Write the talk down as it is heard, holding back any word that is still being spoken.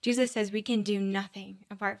Jesus says we can do nothing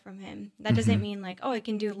apart from him. That doesn't mean like, oh, I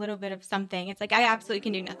can do a little bit of something. It's like, I absolutely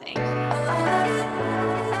can do nothing.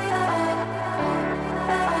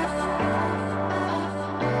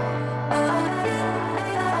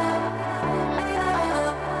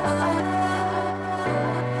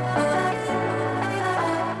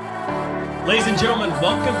 Ladies and gentlemen,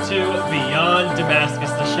 welcome to Beyond Damascus,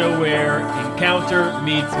 the show where encounter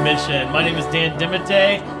meets mission. My name is Dan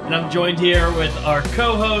Dimite, and I'm joined here with our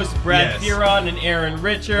co-hosts, Brad Fearon and Aaron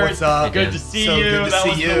Richards. What's up? Good to see So you. good to That see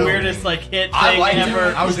was you. the weirdest hit thing ever.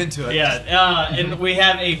 ever. I was into it. Yeah, and we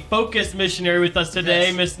have a focus missionary with us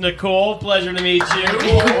today, Miss Nicole. Pleasure to meet you.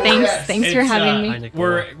 Thanks for having me.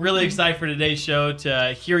 We're really excited for today's show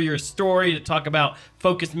to hear your story, to talk about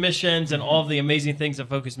Focus Missions and all of the amazing things that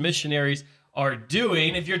Focus Missionaries are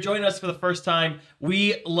doing. If you're joining us for the first time,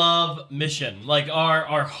 we love mission. Like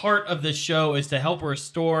our heart of this show is to help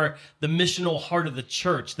restore the missional heart of the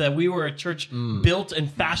church, that we were a church built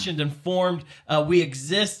and fashioned and formed. We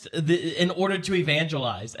exist in order to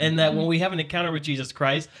evangelize. And that when we have an encounter with Jesus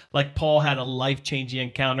Christ, like Paul had a life-changing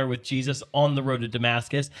encounter with Jesus on the road to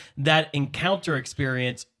Damascus, that encounter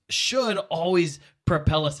experience should always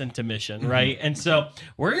propel us into mission, right? And so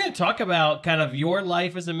we're going to talk about kind of your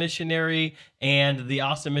life as a missionary and the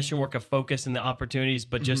awesome mission work of Focus and the opportunities,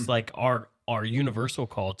 but just like our universal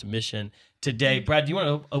call to mission today. Brad, do you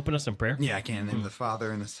want to open us in prayer? Yeah, I can. In the name of the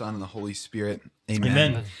Father, and the Son, and the Holy Spirit. Amen.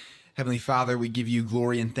 Amen. Heavenly Father, we give you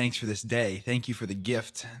glory and thanks for this day. Thank you for the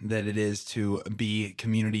gift that it is to be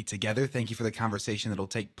community together. Thank you for the conversation that will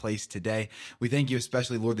take place today. We thank you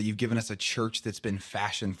especially, Lord, that you've given us a church that's been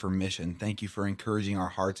fashioned for mission. Thank you for encouraging our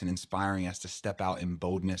hearts and inspiring us to step out in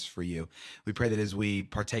boldness for you. We pray that as we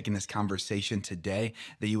partake in this conversation today,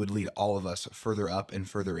 that you would lead all of us further up and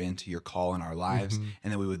further into your call in our lives,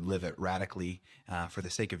 and that we would live it radically for the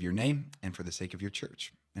sake of your name and for the sake of your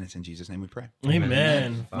church. And it's in Jesus' name we pray.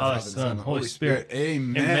 Amen. Father, Son, Son, Holy Spirit.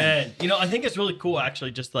 Amen. Amen. You know, I think it's really cool,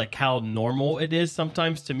 actually, just like how normal it is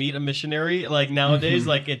sometimes to meet a missionary. Like nowadays,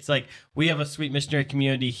 like it's like we have a sweet missionary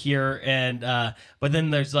community here, and but then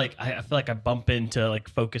there's like I feel like I bump into like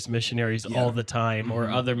Focus missionaries all the time or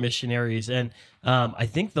other missionaries, and I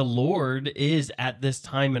think the Lord is at this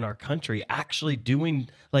time in our country actually doing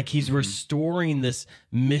like He's restoring this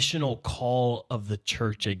missional call of the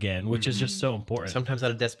church again, which is just so important. Sometimes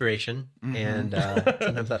out of desperation and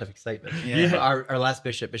sometimes out of excitement. Yeah. Our last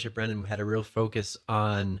bishop, Bishop Brennan, had a real focus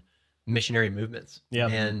on missionary movements. Yeah.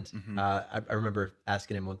 And I remember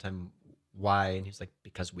asking him one time why, and he's like,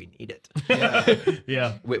 because we need it.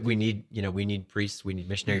 Yeah. We need priests, we need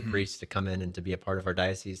missionary priests to come in and to be a part of our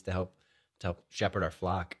diocese to help shepherd our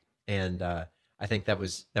flock. And I think that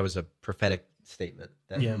was a prophetic statement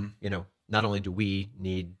that not only do we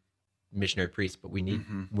need missionary priests, but we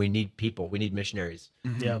need people, we need missionaries.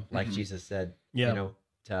 Like Jesus said,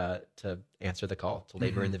 to answer the call to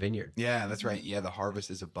labor in the vineyard. Yeah, that's right. Yeah, the harvest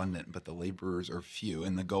is abundant, but the laborers are few.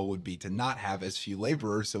 And the goal would be to not have as few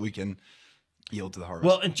laborers so we can yield to the harvest.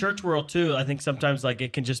 Well, in church world too, I think sometimes like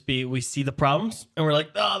it can just be we see the problems and we're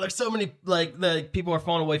like, oh, there's so many like the people are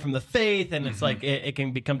falling away from the faith, and it's like it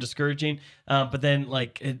can become discouraging. But then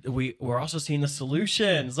like we're also seeing the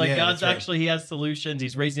solutions. Like God's actually He has solutions.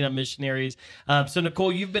 He's raising up missionaries. So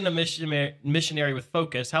Nicole, you've been a missionary with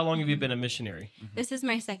Focus. How long have you been a missionary? This is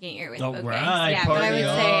my second year with All Focus. right, Yeah, but I would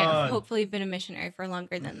say on. I've hopefully been a missionary for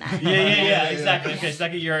longer than that. Yeah, exactly. Okay,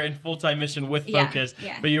 second year in full-time mission with Focus,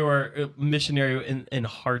 yeah. but you were a missionary in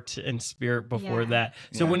heart and spirit before that.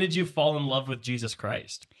 So when did you fall in love with Jesus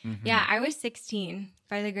Christ? Yeah, I was 16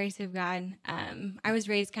 by the grace of God. I was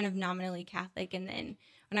raised kind of nominally Catholic, and then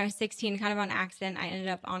when I was 16, kind of on accident, I ended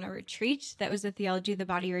up on a retreat that was a Theology of the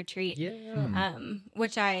Body retreat,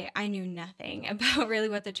 which I knew nothing about really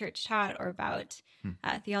what the church taught or about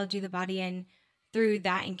Theology of the Body. And through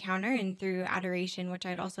that encounter and through adoration, which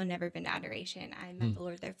I'd also never been to adoration, I met the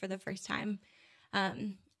Lord there for the first time.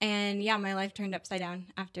 And yeah, my life turned upside down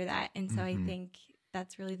after that. And so I think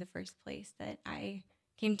that's really the first place that I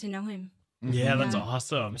came to know Him. Yeah, that's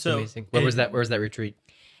awesome. So amazing. Where was that retreat?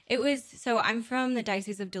 It was, so I'm from the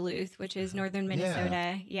Diocese of Duluth, which is northern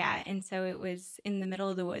Minnesota. Yeah. And so it was in the middle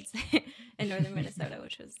of the woods in northern Minnesota,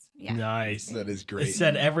 which was, nice. That is great. It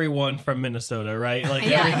said everyone from Minnesota, right? Like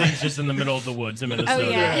everything's just in the middle of the woods in Minnesota. Oh,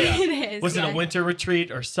 yeah, it is. Was it a winter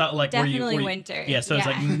retreat or something? Like Definitely were you, winter. Yeah, so it's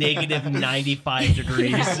like negative 95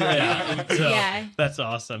 degrees. So that's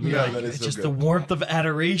awesome. You're like, that is it's so just good. the warmth of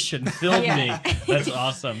adoration filled me. That's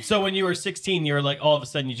awesome. So when you were 16, you were like, all of a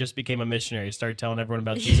sudden you just became a missionary. You started telling everyone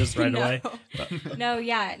about Jesus right away. No,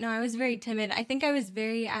 I was very timid. I think I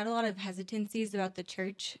had a lot of hesitancies about the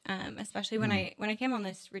church, especially when I came on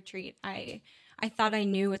this retreat. I I thought I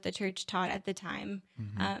knew what the church taught at the time,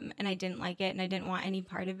 and I didn't like it, and I didn't want any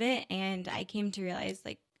part of it. And I came to realize,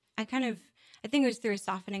 like, I think it was through a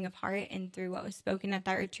softening of heart and through what was spoken at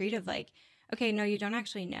that retreat of like, okay, no, you don't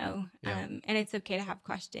actually know, and it's okay to have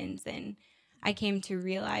questions. And I came to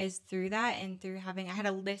realize through that, and through I had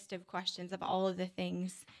a list of questions of all of the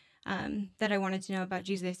things that I wanted to know about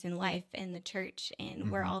Jesus and life and the church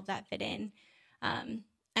and where all of that fit in.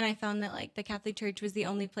 And I found that like the Catholic Church was the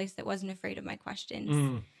only place that wasn't afraid of my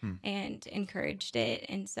questions and encouraged it.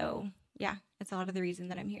 And so, yeah, that's a lot of the reason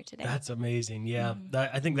that I'm here today. That's amazing. Yeah.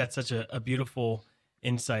 I think that's such a beautiful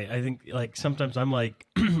insight. I think like sometimes I'm like,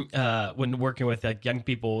 when working with like young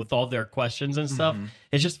people with all their questions and stuff,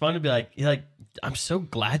 it's just fun to be like, I'm so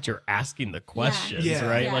glad you're asking the questions,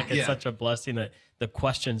 right? Yeah. Like it's such a blessing that the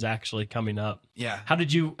questions actually coming up. Yeah.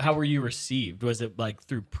 How were you received? Was it like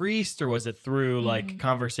through priests, or was it through like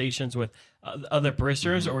conversations with other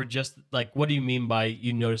parishioners, or just like, what do you mean by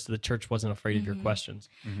you noticed the church wasn't afraid of your questions?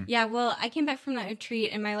 Yeah, well, I came back from that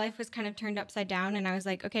retreat and my life was kind of turned upside down, and I was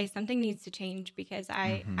like, okay, something needs to change, because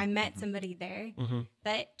I met somebody there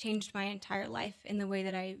that changed my entire life in the way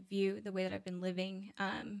that I view the way that I've been living.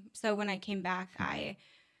 So when I came back, I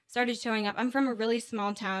started showing up. I'm from a really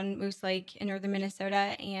small town, Moose Lake in northern Minnesota,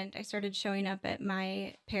 and I started showing up at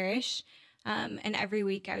my parish. And every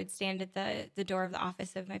week I would stand at the door of the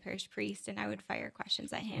office of my parish priest, and I would fire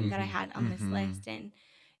questions at him that I had on this list.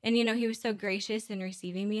 And you know, he was so gracious in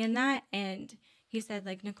receiving me in that. And he said,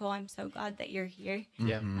 like, Nicole, I'm so glad that you're here.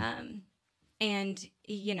 Yeah. And,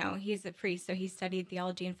 you know, he's a priest, so he studied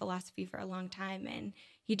theology and philosophy for a long time. And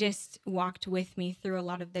he just walked with me through a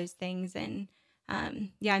lot of those things. And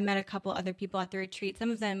I met a couple other people at the retreat.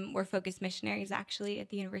 Some of them were focused missionaries, actually, at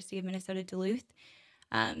the University of Minnesota Duluth.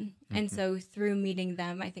 And so through meeting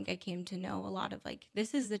them, I think I came to know a lot of like,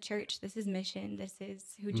 this is the church, this is mission, this is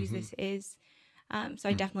who Jesus is. So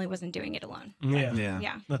I definitely wasn't doing it alone.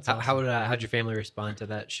 Yeah. That's awesome. How'd your family respond to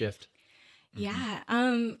that shift? Yeah.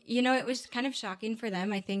 You know, it was kind of shocking for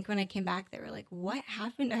them. I think when I came back, they were like, what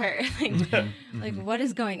happened to her? Like, what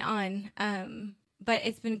is going on? But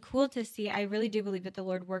it's been cool to see. I really do believe that the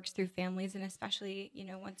Lord works through families, and especially, you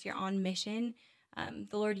know, once you're on mission,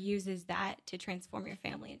 the Lord uses that to transform your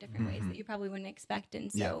family in different ways that you probably wouldn't expect.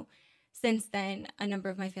 And so since then, a number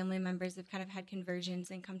of my family members have kind of had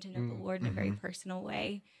conversions and come to know the Lord in a very personal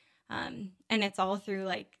way. And it's all through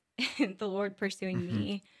like the Lord pursuing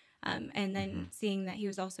me. And then seeing that he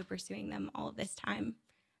was also pursuing them all of this time,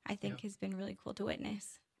 I think has been really cool to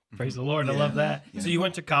witness. Praise the Lord. I love that. So you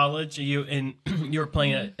went to college, you were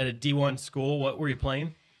playing at a D1 school. What were you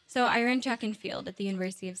playing? So I ran track and field at the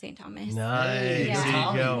University of St. Thomas. Nice. Yeah. There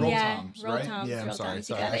you go. Roll Yeah, Toms, roll right? Toms, Yeah, I'm roll sorry. Toms,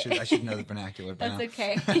 you Sorry, got I should know the vernacular. By That's now.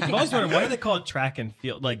 okay. I've always wondered, why do they call it track and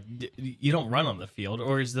field? Like, you don't run on the field,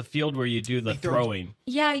 or is the field where you do the throwing?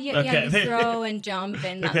 Yeah, you throw and jump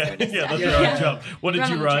and that sort of stuff. Yeah, the throw and jump. What did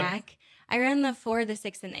you on run? Track. I ran the 4, the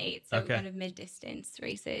 6, and the 8, so Okay. kind of mid-distance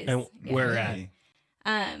races. And where at?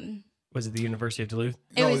 Hey. Was it the University of Duluth?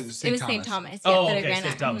 It No, was St. Thomas. Oh, that I okay, ran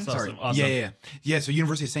St. at. Thomas. Mhm. Awesome. Awesome. Yeah. So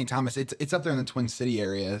University of St. Thomas, it's up there in the Twin City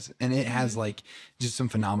areas, and it has like just some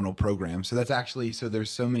phenomenal programs. So that's actually there's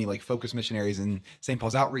so many like focus missionaries and St.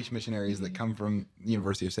 Paul's outreach missionaries that come from the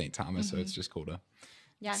University of St. Thomas. So it's just cool to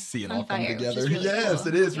see it on all come fire, which is together. really Yes, cool.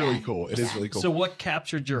 it is really Yeah. cool. It is really cool. So what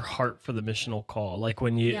captured your heart for the missional call? Like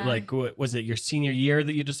when you Yeah. was it your senior year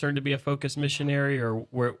that you discerned to be a focus missionary, or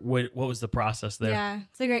what was the process there? Yeah,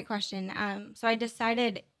 it's a great question. So I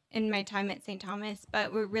decided in my time at St. Thomas,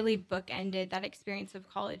 but what really bookended that experience of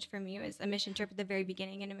college for me was a mission trip at the very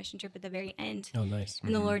beginning and a mission trip at the very end. Oh, nice.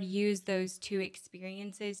 And the Lord used those 2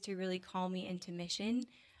 experiences to really call me into mission,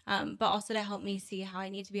 but also to help me see how I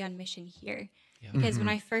need to be on mission here. Because when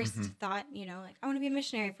I first thought, you know, like I want to be a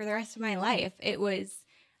missionary for the rest of my life,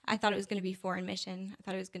 I thought it was going to be foreign mission. I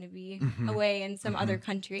thought it was going to be away in some other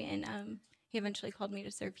country. And he eventually called me to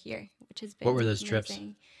serve here, which has been What were those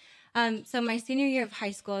amazing. trips? So my senior year of high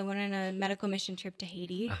school, I went on a medical mission trip to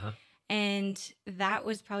Haiti. And that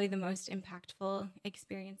was probably the most impactful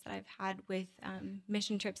experience that I've had with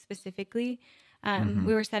mission trips specifically.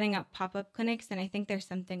 We were setting up pop-up clinics, and I think there's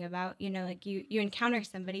something about, you know, like you encounter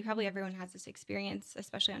somebody, probably everyone has this experience,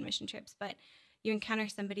 especially on mission trips, but you encounter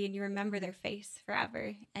somebody and you remember their face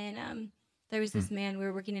forever. And there was this man, we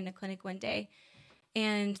were working in a clinic one day,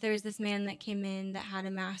 and there was this man that came in that had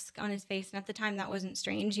a mask on his face. And at the time that wasn't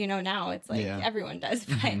strange, you know, now it's like everyone does,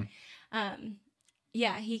 but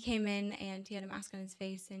he came in and he had a mask on his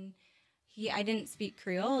face, and I didn't speak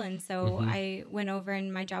Creole, and so I went over,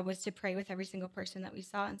 and my job was to pray with every single person that we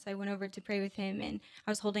saw. And so I went over to pray with him, and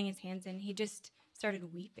I was holding his hands, and he just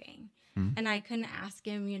started weeping. And I couldn't ask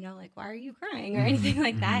him, like, why are you crying or anything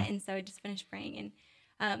like that. And so I just finished praying.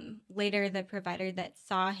 And later, the provider that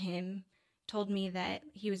saw him told me that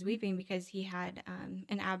he was weeping because he had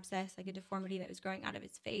an abscess, like a deformity that was growing out of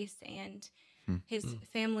his face. And his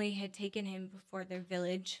family had taken him before their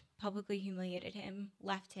village, publicly humiliated him,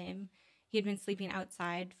 left him. He had been sleeping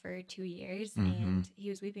outside for 2 years, and he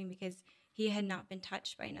was weeping because he had not been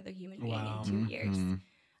touched by another human being in 2 years.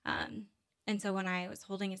 And so when I was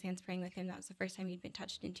holding his hands praying with him, that was the first time he'd been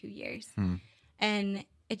touched in 2 years. And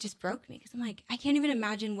it just broke me because I'm like, I can't even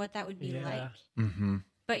imagine what that would be like.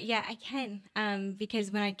 But yeah, I can,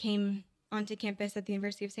 because when I came onto campus at the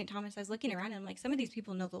University of St. Thomas, I was looking around and I'm like, some of these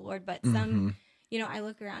people know the Lord, but some, I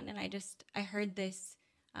look around and I heard this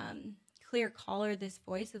clear call or this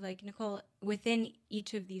voice of like, Nicole, within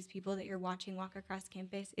each of these people that you're watching walk across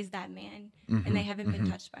campus is that man, and they haven't been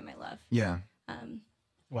touched by my love. Yeah.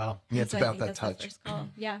 Wow. Yeah, it's about that touch.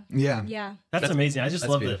 Yeah. Yeah. That's amazing. I just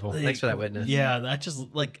love beautiful. it. Thanks for that witness. Yeah, that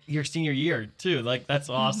just like your senior year too. Like that's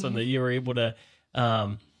awesome that you were able to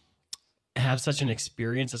have such an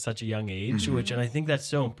experience at such a young age, and I think that's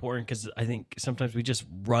so important because I think sometimes we just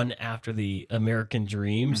run after the American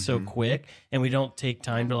dream so quick, and we don't take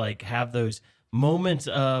time to like have those moments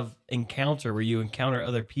of encounter where you encounter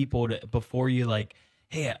other people before you like,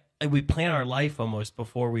 hey, we plan our life almost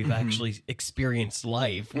before we've actually experienced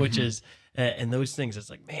life, which is, and those things, it's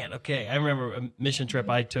like, man, okay. I remember a mission trip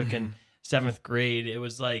I took in 7th grade. It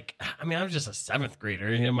was like, I mean, I was just a 7th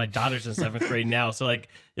grader. My daughter's in 7th grade now. So like,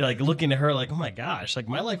 you're like looking at her like, oh my gosh, like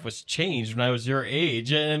my life was changed when I was your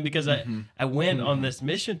age. And because I went on this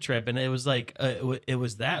mission trip and it was like, it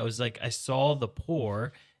was like, I saw the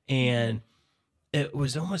poor, and it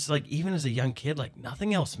was almost like, even as a young kid, like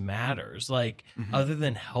nothing else matters, like other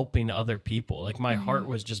than helping other people. Like my heart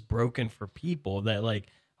was just broken for people that like,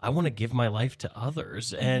 I want to give my life to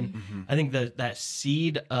others. And I think that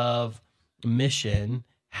seed of mission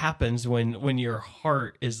happens when your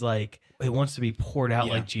heart is like, it wants to be poured out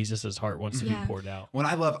like Jesus's heart wants to be poured out.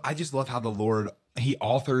 I just love how the Lord, he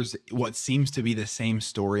authors what seems to be the same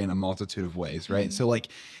story in a multitude of ways, right? So like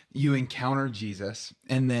you encounter Jesus,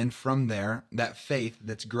 and then from there, that faith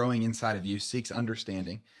that's growing inside of you seeks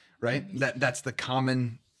understanding, right? That's the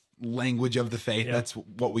common language of the faith. Yeah. That's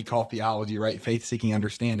what we call theology, right? Faith seeking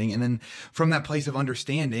understanding. And then from that place of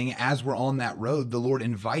understanding, as we're on that road, the Lord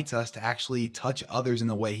invites us to actually touch others in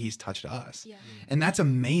the way he's touched us. Yeah. And that's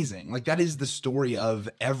amazing. Like that is the story of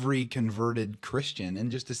every converted Christian.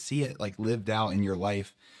 And just to see it like lived out in your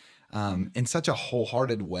life in such a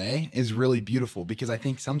wholehearted way is really beautiful, because I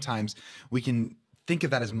think sometimes we can think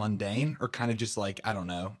of that as mundane or kind of just like, I don't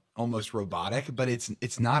know, almost robotic, but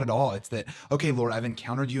it's not at all. It's that, okay, Lord, I've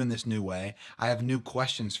encountered you in this new way. I have new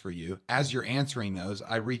questions for you. As you're answering those,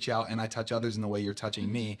 I reach out and I touch others in the way you're touching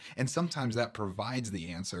me. And sometimes that provides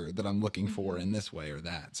the answer that I'm looking for in this way or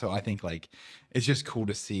that. So I think like, it's just cool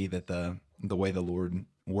to see that the way the Lord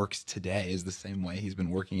works today is the same way he's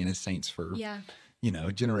been working in his saints for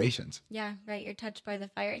generations. Yeah, right. You're touched by the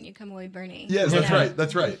fire and you come away burning. Yes, that's right.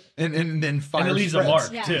 That's right. And then fire, and it leaves spreads.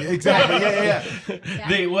 a mark too. Exactly.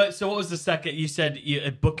 Yeah. So what was the second? You said you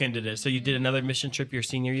bookended it. So you did another mission trip your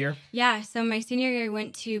senior year? Yeah. So my senior year, I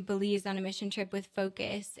went to Belize on a mission trip with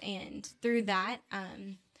Focus, and through that,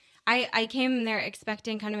 I came there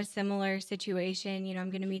expecting kind of a similar situation.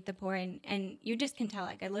 I'm going to meet the poor, and you just can tell.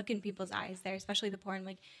 Like I look in people's eyes there, especially the poor, and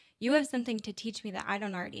like, you have something to teach me that I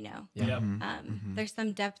don't already know. Yeah. There's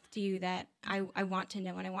some depth to you that I want to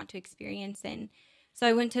know and I want to experience. And so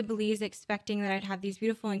I went to Belize expecting that I'd have these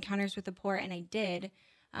beautiful encounters with the poor, and I did.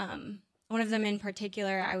 One of them in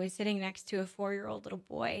particular, I was sitting next to a 4-year-old little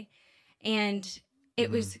boy, and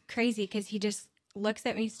it was crazy because he just looks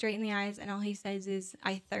at me straight in the eyes, and all he says is,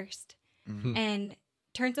 "I thirst," and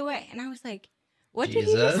turns away. And I was like, what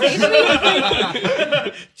Jesus. did he just say to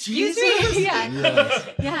me? Jesus? Yeah. Yes.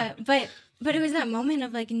 Yeah. But it was that moment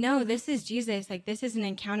of like, no, this is Jesus. Like this is an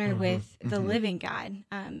encounter with the living God.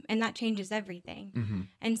 And that changes everything.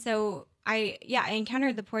 And so I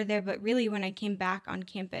encountered the poor there, but really when I came back on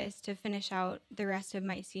campus to finish out the rest of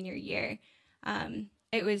my senior year,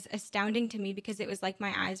 it was astounding to me because it was like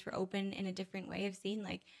my eyes were open in a different way of seeing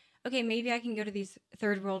like, okay, maybe I can go to these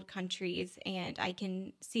third world countries and I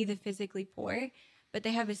can see the physically poor, but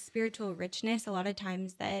they have a spiritual richness a lot of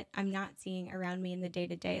times that I'm not seeing around me in the day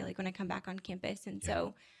to day, like when I come back on campus. And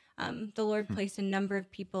so the Lord placed a number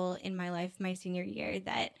of people in my life my senior year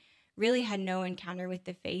that really had no encounter with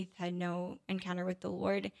the faith, had no encounter with the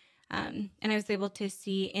Lord. And I was able to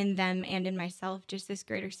see in them and in myself just this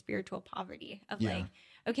greater spiritual poverty of like,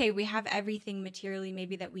 okay, we have everything materially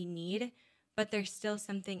maybe that we need, but there's still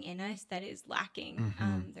something in us that is lacking.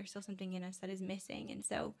 There's still something in us that is missing. And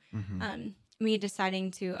so me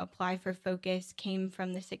deciding to apply for Focus came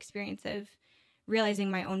from this experience of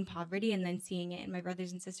realizing my own poverty and then seeing it in my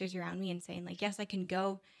brothers and sisters around me and saying, like, yes, I can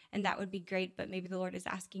go and that would be great, but maybe the Lord is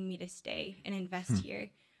asking me to stay and invest here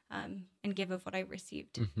and give of what I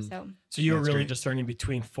received. So you were really discerning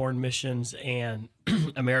between foreign missions and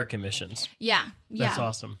American missions. Yeah. That's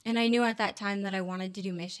awesome. And I knew at that time that I wanted to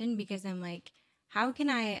do mission because I'm like, how can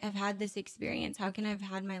I have had this experience? How can I have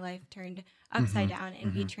had my life turned upside down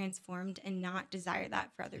and be transformed and not desire that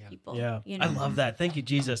for other people? Yeah. You know? I love that. Thank you,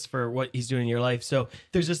 Jesus, for what he's doing in your life. So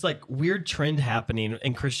there's this like weird trend happening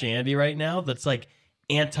in Christianity right now that's like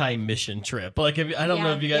anti-mission trip. Like, I don't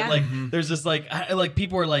know if you guys like, there's this like, like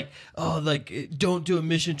people are like, oh, like don't do a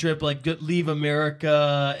mission trip, like leave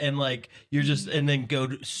America and like you're just, and then go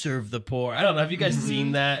to serve the poor. I don't know. Have you guys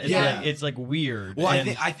seen that? It's like weird. Well,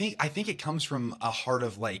 I think it comes from a heart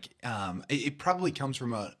of like, it probably comes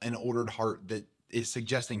from an ordered heart that is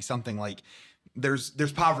suggesting something like, there's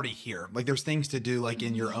poverty here. Like there's things to do like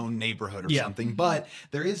in your own neighborhood or something, but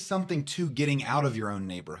there is something to getting out of your own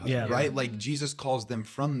neighborhood, right? Like Jesus calls them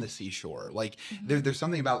from the seashore. Like there's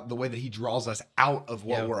something about the way that he draws us out of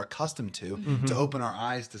what we're accustomed to open our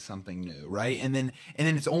eyes to something new, right? And then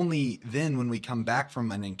it's only then when we come back from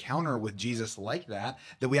an encounter with Jesus like that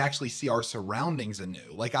we actually see our surroundings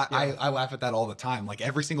anew. Like I laugh at that all the time. Like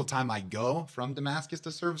every single time I go from Damascus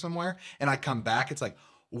to serve somewhere and I come back, it's like,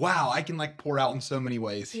 wow, I can like pour out in so many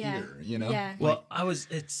ways here, you know? Yeah. Well,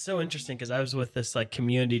 it's so interesting because I was with this like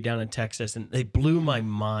community down in Texas and they blew my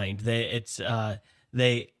mind. It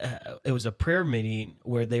was a prayer meeting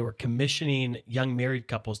where they were commissioning young married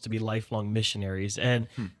couples to be lifelong missionaries, and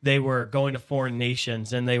they were going to foreign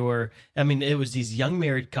nations, and it was these young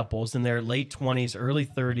married couples in their late 20s, early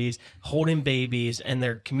 30s, holding babies, and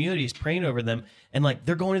their communities praying over them. And like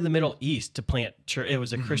they're going to the Middle East to plant church. It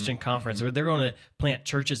was a Christian conference, or they're going to plant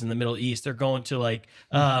churches in the Middle East. They're going to like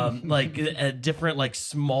different like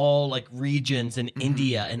small like regions in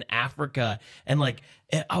India and Africa, and like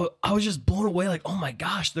I was just blown away. Like, oh my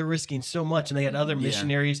gosh, they're risking so much. And they had other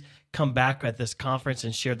missionaries come back at this conference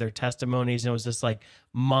and share their testimonies. And it was just like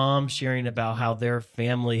mom sharing about how their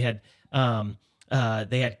family had.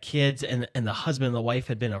 They had kids and the husband and the wife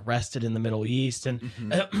had been arrested in the Middle East, and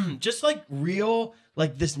just like real,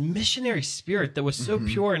 like this missionary spirit that was so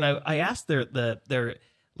pure. And I asked their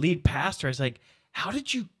lead pastor, I was like, how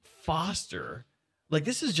did you foster, like,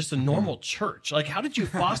 this is just a normal church. Like, how did you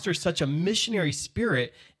foster such a missionary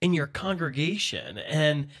spirit in your congregation?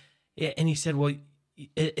 And he said, well,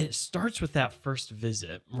 it starts with that first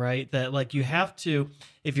visit, right? That like you have to,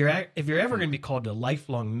 if you're ever going to be called to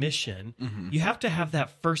lifelong mission, you have to have that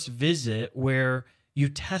first visit where you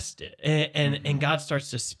test it and God starts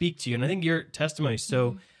to speak to you. And I think your testimony is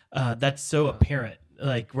so that's so apparent,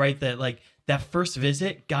 like, right, that like that first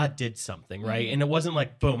visit, God did something, right? And it wasn't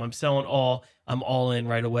like, boom, I'm all in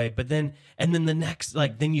right away. But then the next,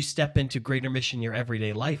 like, then you step into greater mission, your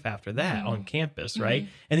everyday life after that on campus, right?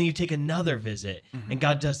 And then you take another visit and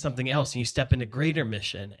God does something else and you step into greater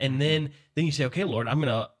mission. And then you say, okay, Lord, I'm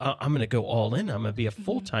going to go all in. I'm going to be a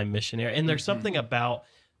full-time missionary. And there's something about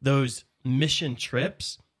those mission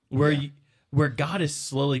trips where God is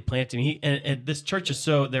slowly planting. And this church is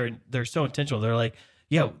they're so intentional. They're like,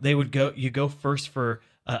 you go first for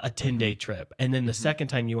a 10-day trip. And then the second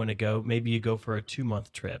time you want to go, maybe you go for a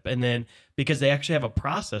 2-month trip. And then because they actually have a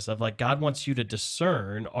process of like, God wants you to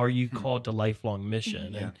discern, are you called to lifelong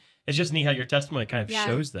mission? And it's just neat how your testimony kind of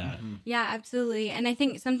shows that. Yeah, absolutely. And I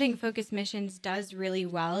think something Focus Missions does really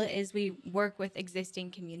well is we work with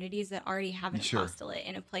existing communities that already have an apostolate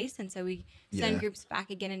in a place. And so we send groups back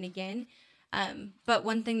again and again. But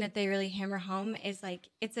one thing that they really hammer home is like,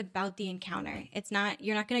 it's about the encounter.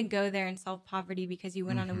 You're not going to go there and solve poverty because you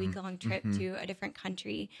went on a week-long trip to a different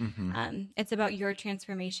country. It's about your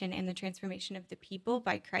transformation and the transformation of the people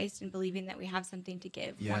by Christ and believing that we have something to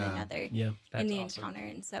give one another in the encounter.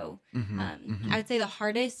 And so I would say the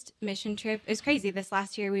hardest mission trip is crazy. This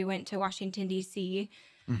last year we went to Washington, D.C.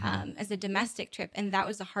 As a domestic trip, and that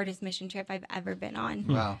was the hardest mission trip I've ever been on.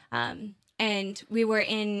 Wow. And we were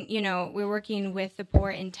we're working with the poor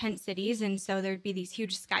in tent cities. And so there'd be these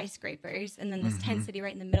huge skyscrapers and then this tent city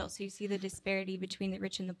right in the middle. So you see the disparity between the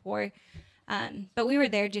rich and the poor. But we were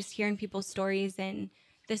there just hearing people's stories. And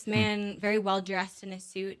this man, very well dressed in a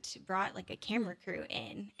suit, brought like a camera crew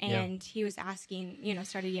in. And he was asking,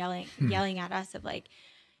 started yelling at us of like,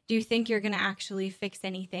 do you think you're going to actually fix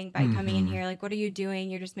anything by coming in here? Like, what are you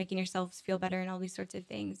doing? You're just making yourselves feel better and all these sorts of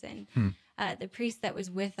things. And the priest that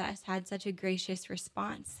was with us had such a gracious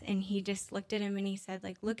response. And he just looked at him and he said,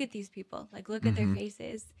 like, look at these people. Like, look at their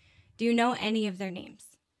faces. Do you know any of their names?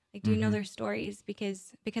 Like, do you know their stories?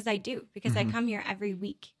 Because I do, because I come here every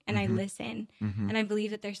week and I listen. And I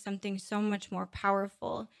believe that there's something so much more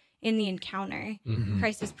powerful in the encounter.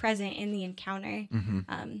 Christ is present in the encounter.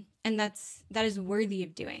 And that is worthy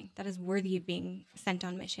of doing. That is worthy of being sent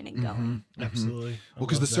on mission and going. Absolutely. Well,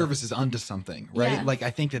 because the service is unto something, right? Yeah. Like,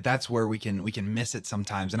 I think that's where we can miss it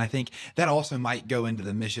sometimes. And I think that also might go into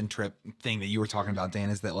the mission trip thing that you were talking about,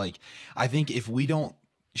 Dan, is that, like, I think if we don't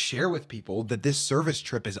share with people that this service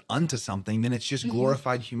trip is unto something, then it's just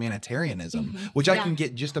glorified humanitarianism, which I can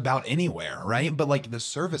get just about anywhere, right? But like the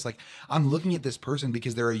service, like, I'm looking at this person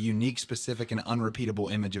because they're a unique, specific, and unrepeatable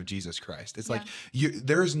image of Jesus Christ. It's like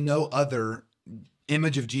there's no other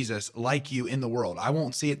image of Jesus like you in the world. I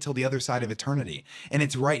won't see it till the other side of eternity. And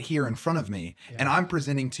it's right here in front of me. And I'm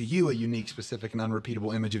presenting to you a unique, specific, and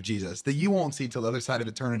unrepeatable image of Jesus that you won't see till the other side of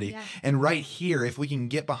eternity. And right here, if we can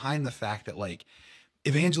get behind the fact that, like,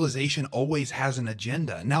 evangelization always has an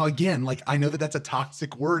agenda. Now, again, like, I know that that's a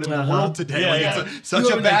toxic word in the world today. It's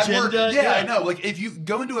such a bad word. Yeah, I know. Like, if you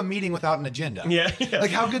go into a meeting without an agenda, like,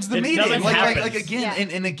 how good's the meeting? Like again,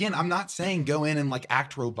 and again, I'm not saying go in and like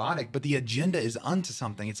act robotic, but the agenda is unto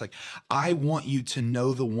something. It's like, I want you to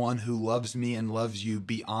know the one who loves me and loves you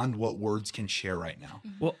beyond what words can share right now.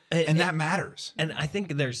 Well, and that matters. And I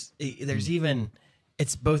think there's even,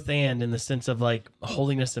 it's both and, in the sense of, like,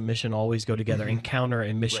 holiness and mission always go together. Encounter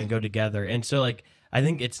and mission go together. And so, like, I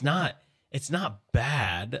think it's not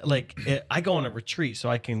bad. Like, I go on a retreat so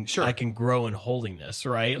I can grow in holiness,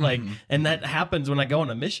 right? Like, and that happens when I go on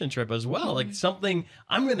a mission trip as well. Like, something,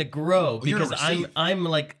 I'm going to grow because I'm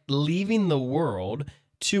like leaving the world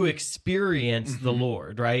to experience the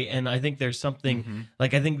Lord, right? And I think there's something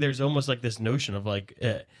like, I think there's almost like this notion of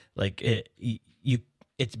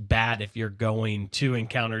it's bad if you're going to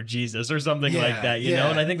encounter Jesus or something like that, you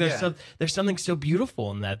know? And I think there's something so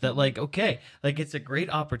beautiful in that, like, okay, like, it's a great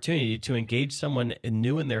opportunity to engage someone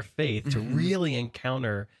new in their faith, to really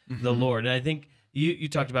encounter the Lord. And I think you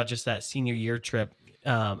talked about just that senior year trip,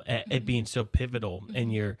 it being so pivotal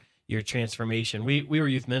in your transformation. We were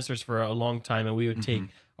youth ministers for a long time, and we would take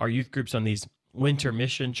our youth groups on these winter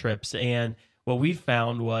mission trips. And what we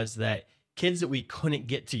found was that kids that we couldn't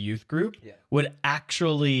get to youth group would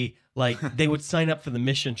actually, like, they would sign up for the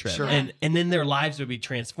mission trip, and then their lives would be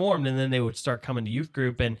transformed, and then they would start coming to youth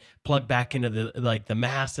group and plug back into the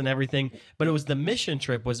mass and everything. But it was the mission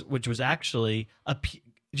trip which was actually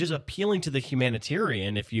just appealing to the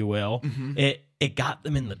humanitarian, if you will. It got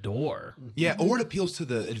them in the door. Yeah, or it appeals to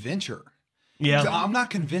the adventure. Yeah, I'm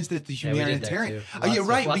not convinced that it's the humanitarian.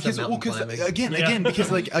 Right, because again,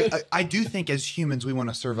 because like I do think as humans we want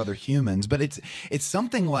to serve other humans, but it's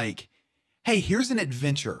something like, hey, here's an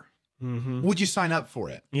adventure. Would you sign up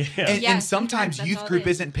for it? And sometimes youth group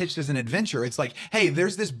isn't pitched as an adventure. It's like, hey,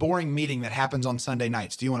 there's this boring meeting that happens on Sunday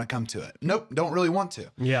nights. Do you want to come to it? Nope, don't really want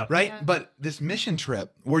to. Right? But this mission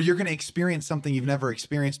trip where you're going to experience something you've never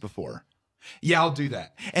experienced before. Yeah, I'll do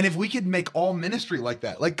that. And if we could make all ministry like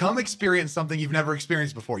that, like, come experience something you've never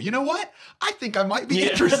experienced before. You know what? I think I might be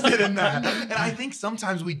interested in that. And I think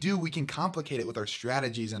sometimes we can complicate it with our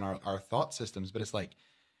strategies and our thought systems, but it's like,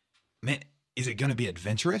 man, is it going to be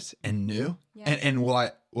adventurous and new? And will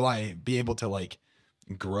I be able to, like,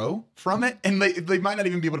 grow from it? And they might not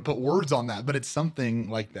even be able to put words on that, but it's something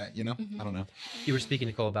like that, you know? I don't know. You were speaking,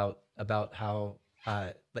 Nicole, about how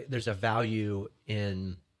like, there's a value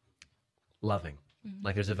in loving.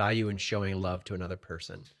 Like, there's a value in showing love to another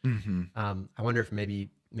person. I wonder if maybe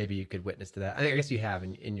you could witness to that. I guess you have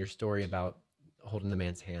in your story about holding the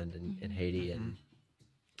man's hand in Haiti. And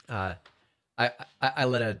I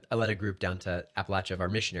led a group down to Appalachia of our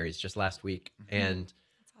missionaries just last week. And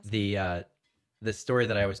awesome. The story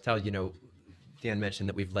that I always tell, you know, Dan mentioned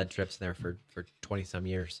that we've led trips there for 20 some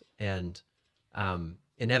years. And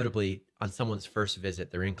inevitably on someone's first visit,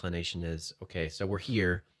 their inclination is, okay, so we're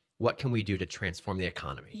here. What can we do to transform the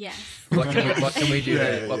economy? Yes. What can we do?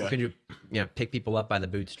 What can you pick people up by the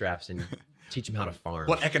bootstraps and teach them how to farm?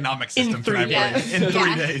 What economic system can I bring in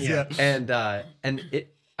 3 days? Yeah. And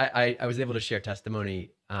I was able to share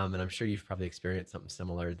testimony, and I'm sure you've probably experienced something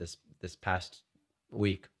similar this past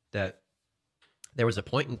week, that there was a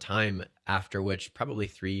point in time after which, probably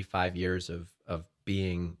 3-5 years of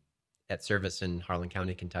being at service in Harlan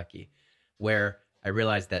County, Kentucky, where I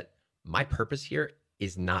realized that my purpose here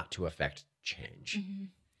is not to affect change.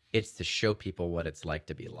 it's to show people what it's like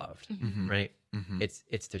to be loved, right?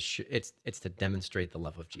 It's to demonstrate the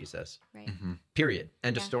love of Jesus, Right. period.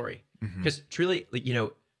 End of story. Because truly,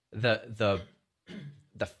 the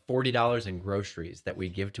 $40 in groceries that we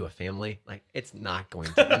give to a family, like, it's not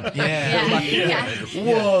going to.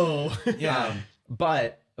 Whoa.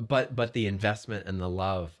 But the investment and the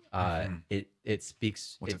love, it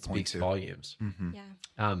speaks volumes.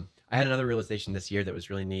 I had another realization this year that was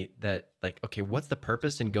really neat, that, like, okay, what's the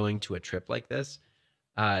purpose in going to a trip like this?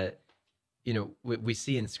 We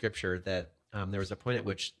see in scripture that there was a point at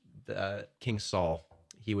which King Saul,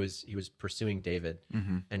 he was pursuing David,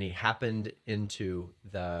 and he happened into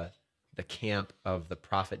the camp of the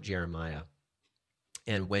prophet Jeremiah.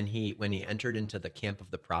 And when he entered into the camp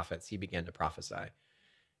of the prophets, he began to prophesy.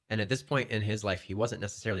 And at this point in his life, he wasn't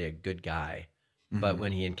necessarily a good guy, but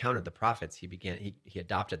when he encountered the prophets, he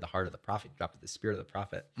adopted the heart of the prophet, adopted the spirit of the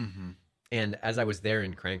prophet. And as I was there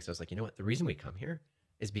in Cranks, I was like, you know what? The reason we come here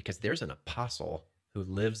is because there's an apostle who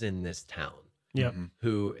lives in this town. Yep.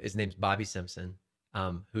 Who his name's Bobby Simpson,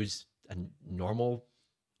 who's a normal,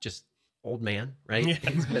 just old man, right? Yeah.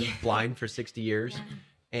 He's been blind for 60 years,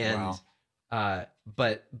 and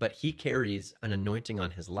but he carries an anointing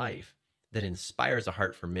on his life that inspires a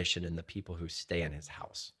heart for mission in the people who stay in his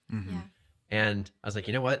house. And I was like,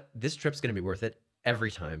 you know what? This trip's going to be worth it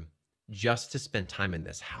every time, just to spend time in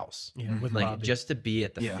this house, with like Bobby. just to be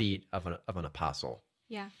at the feet of an apostle.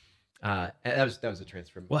 Yeah. And that was a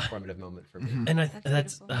transformative moment for me. And I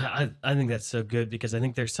think that's so good, because I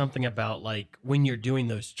think there's something about, like, when you're doing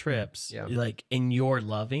those trips, like, in your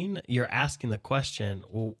loving, you're asking the question,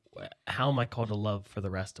 well, how am I called to love for the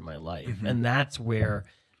rest of my life? And that's where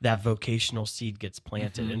that vocational seed gets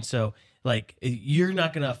planted. And so, like, you're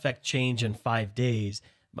not going to affect change in 5 days,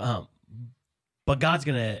 but God's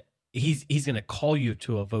he's going to call you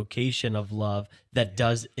to a vocation of love that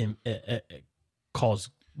does cause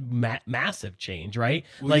massive change, right?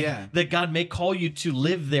 That God may call you to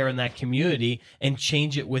live there in that community and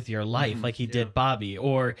change it with your life, like he did Bobby,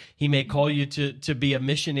 or he may call you to be a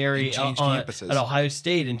missionary at Ohio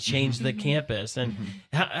State and change the campus. And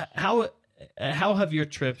how have your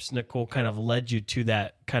trips, Nicole, kind of led you to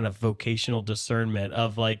that kind of vocational discernment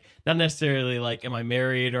of, like, not necessarily like, am I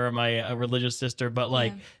married or am I a religious sister, but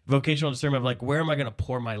like vocational discernment of, like, where am I going to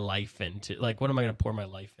pour my life into? Like, what am I going to pour my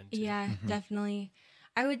life into? Yeah, definitely.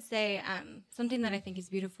 I would say something that I think is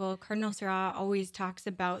beautiful. Cardinal Sarah always talks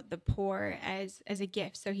about the poor as a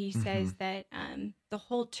gift. So he says that the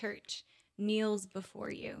whole church kneels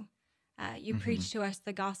before you. You preach to us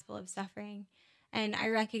the gospel of suffering. And I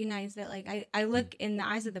recognize that, like, I look in the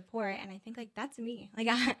eyes of the poor and I think, like, that's me. Like,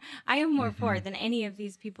 I am more poor than any of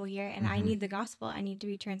these people here. And I need the gospel. I need to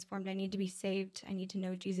be transformed. I need to be saved. I need to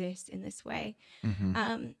know Jesus in this way.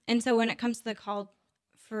 And so when it comes to the call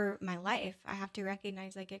for my life, I have to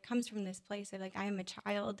recognize, like, it comes from this place of, like, I am a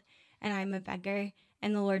child and I'm a beggar,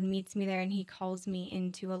 and the Lord meets me there and he calls me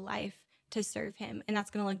into a life to serve him. And that's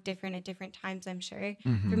going to look different at different times, I'm sure.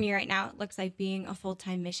 For me right now, it looks like being a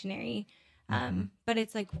full-time missionary. But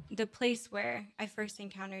it's like the place where I first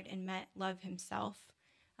encountered and met love himself.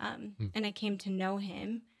 And I came to know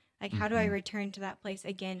him. Like, how do I return to that place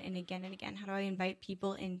again and again and again? How do I invite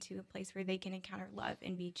people into a place where they can encounter love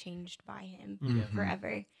and be changed by him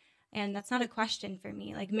forever? And that's not a question for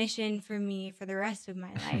me. Like, mission for me for the rest of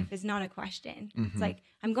my life is not a question. It's like,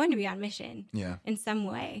 I'm going to be on mission in some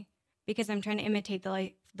way, because I'm trying to imitate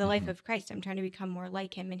the life of Christ. I'm trying to become more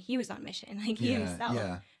like him. And he was on mission. Like, he himself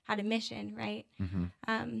had a mission, right?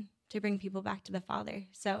 To bring people back to the Father.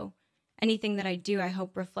 So anything that I do, I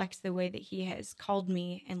hope reflects the way that he has called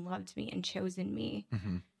me and loved me and chosen me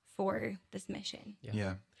for this mission.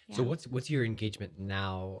 So what's your engagement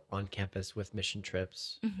now on campus with mission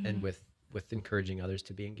trips and with encouraging others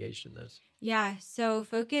to be engaged in those? Yeah, so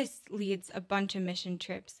Focus leads a bunch of mission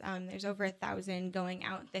trips. There's over 1,000 going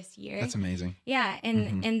out this year. That's amazing. Yeah,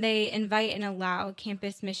 and they invite and allow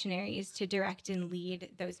campus missionaries to direct and lead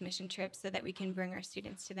those mission trips so that we can bring our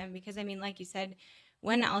students to them. Because, I mean, like you said,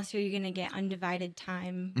 when else are you going to get undivided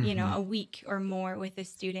time, you know, a week or more with a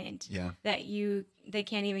student that they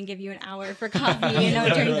can't even give you an hour for coffee, you know,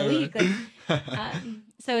 during the week. Like,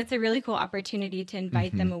 so it's a really cool opportunity to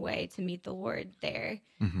invite them away to meet the Lord there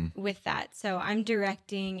with that. So I'm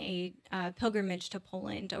directing a pilgrimage to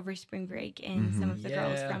Poland over spring break, and some of the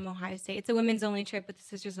girls from Ohio State. It's a women's only trip with the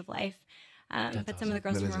Sisters of Life. But some of the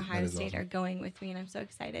girls from Ohio State are going with me, and I'm so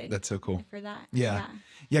excited. That's so cool for that. Yeah,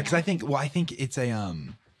 because I think it's a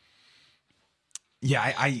Yeah,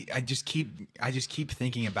 I just keep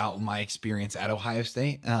thinking about my experience at Ohio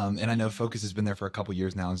State, and I know Focus has been there for a couple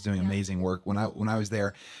years now and is doing amazing work. When I was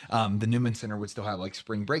there, the Newman Center would still have like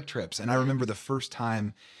spring break trips, and I remember the first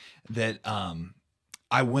time that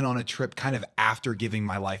I went on a trip kind of after giving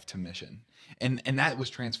my life to mission. And that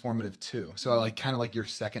was transformative too. So like kind of like your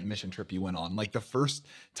second mission trip you went on. Like the first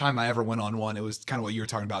time I ever went on one, it was kind of what you were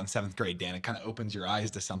talking about in 7th grade, Dan. It kind of opens your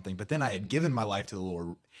eyes to something. But then I had given my life to the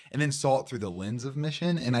Lord and then saw it through the lens of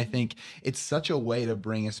mission. And I think it's such a way to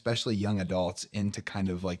bring especially young adults into kind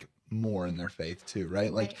of like more in their faith too,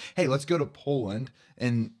 right? Like, hey, let's go to Poland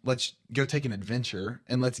and let's go take an adventure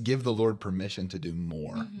and let's give the Lord permission to do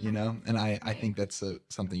more, you know? And I think that's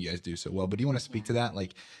something you guys do so well. But do you want to speak to that?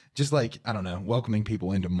 Like, just like, I don't know, welcoming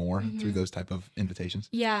people into more through those type of invitations?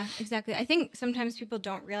 Yeah, exactly. I think sometimes people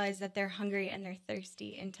don't realize that they're hungry and they're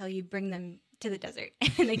thirsty until you bring them to the desert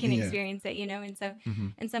and they can experience it, you know? And so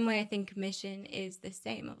in some way, I think mission is the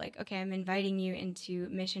same of like, okay, I'm inviting you into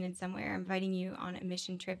mission in somewhere. I'm inviting you on a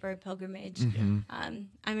mission trip or a pilgrimage. I'm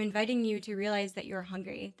inviting you to realize that you're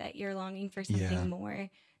hungry, that you're longing for something more,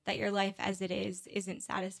 that your life as it is isn't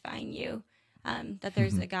satisfying you, that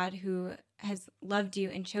there's a God who has loved you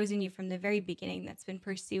and chosen you from the very beginning, that's been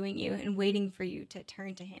pursuing you and waiting for you to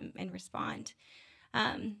turn to him and respond.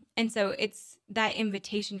 And so it's that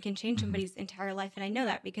invitation can change somebody's entire life. And I know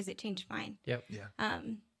that because it changed mine. Yep. Yeah.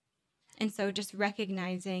 And so just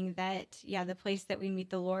recognizing that, the place that we meet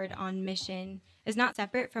the Lord on mission is not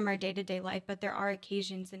separate from our day-to-day life, but there are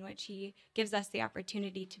occasions in which he gives us the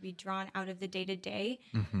opportunity to be drawn out of the day-to-day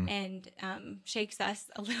and shakes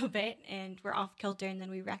us a little bit and we're off kilter. And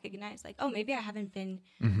then we recognize like, oh, maybe I haven't been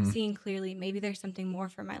seeing clearly. Maybe there's something more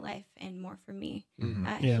for my life and more for me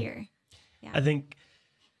here. Yeah. I think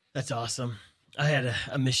that's awesome. I had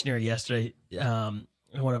a missionary yesterday.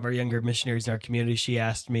 One of our younger missionaries in our community, she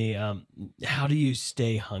asked me, how do you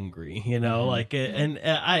stay hungry? You know, like, and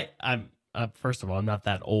I'm first of all, I'm not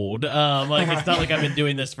that old. Like, it's not like I've been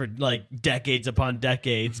doing this for like decades upon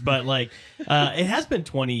decades, but like, it has been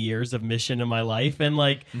 20 years of mission in my life. And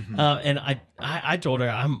like, and I told her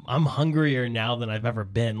I'm hungrier now than I've ever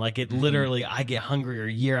been. Like it literally, I get hungrier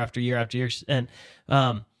year after year after year. And,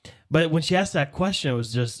 but when she asked that question, it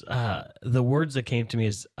was just, the words that came to me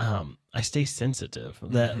is, I stay sensitive,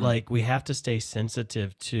 that like we have to stay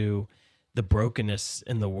sensitive to the brokenness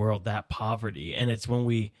in the world, that poverty. And it's when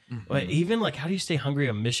we, even like, how do you stay hungry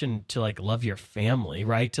on mission to like love your family,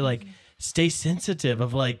 right? To like stay sensitive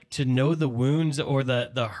of like, to know the wounds or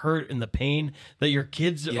the hurt and the pain that your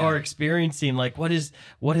kids are experiencing. Like, what is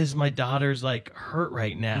my daughter's like hurt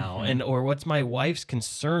right now? And, or what's my wife's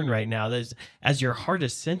concern right now? That as your heart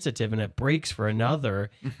is sensitive and it breaks for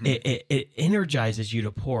another, it energizes you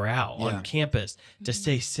to pour out on campus, to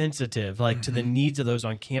stay sensitive, like to the needs of those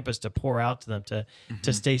on campus, to pour out to them,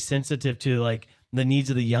 to stay sensitive to like the needs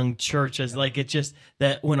of the young church. As like, it's just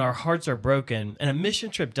that when our hearts are broken, and a mission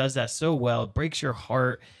trip does that so well, it breaks your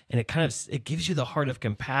heart and it gives you the heart of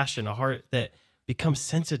compassion, a heart that becomes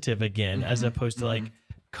sensitive again, as opposed to like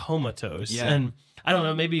comatose. And I don't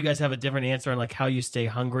know, maybe you guys have a different answer on like how you stay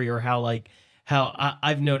hungry, or how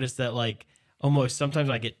I've noticed that like almost sometimes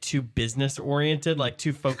I get too business oriented, like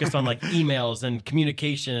too focused on like emails and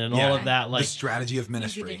communication and all of that. Like the strategy of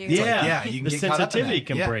ministry. You can the get caught up in sensitivity that.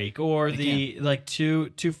 can break, or the like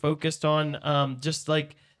too focused on just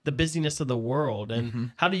like the busyness of the world.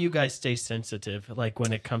 And how do you guys stay sensitive? Like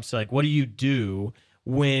when it comes to like, what do you do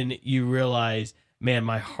when you realize, man,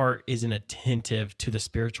 my heart isn't attentive to the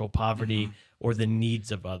spiritual poverty or the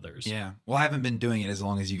needs of others? Yeah. Well, I haven't been doing it as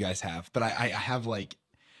long as you guys have, but I have like,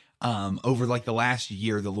 over like the last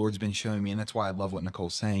year, the Lord's been showing me, and that's why I love what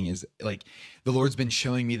Nicole's saying, is like the Lord's been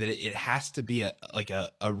showing me that it has to be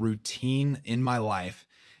a routine in my life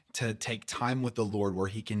to take time with the Lord where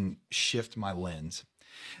he can shift my lens.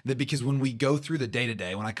 That because when we go through the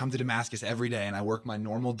day-to-day, when I come to Damascus every day and I work my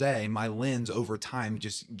normal day, my lens over time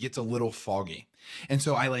just gets a little foggy. And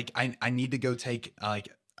so I need to go take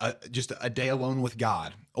just a day alone with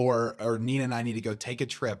God, or Nina and I need to go take a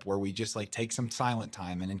trip where we just like take some silent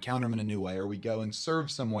time and encounter him in a new way, or we go and serve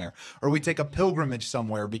somewhere, or we take a pilgrimage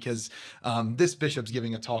somewhere because this bishop's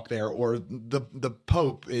giving a talk there, or the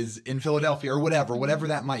Pope is in Philadelphia, or whatever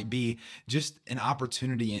that might be. Just an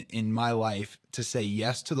opportunity in my life to say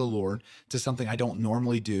yes to the Lord, to something I don't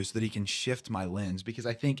normally do, so that he can shift my lens. Because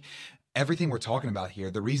I think everything we're talking about here,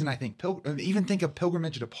 the reason I think even think of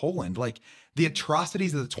pilgrimage to Poland, like the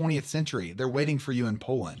atrocities of the 20th century, they're waiting for you in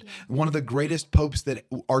Poland. One of the greatest popes that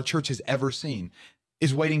our church has ever seen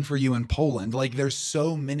is waiting for you in Poland. Like there's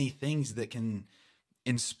so many things that can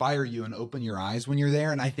inspire you and open your eyes when you're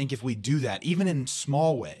there. And I think if we do that, even in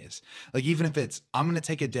small ways, like even if it's, I'm going to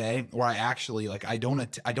take a day where I actually like, I don't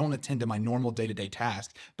attend to my normal day-to-day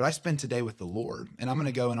task, but I spend today with the Lord, and I'm going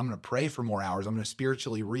to go and I'm going to pray for more hours. I'm going to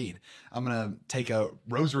spiritually read. I'm going to take a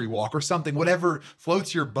rosary walk or something, whatever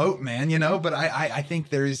floats your boat, man, you know, but I think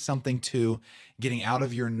there is something to getting out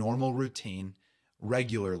of your normal routine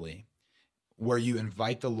regularly, where you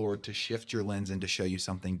invite the Lord to shift your lens and to show you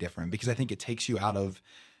something different, because I think it takes you out of,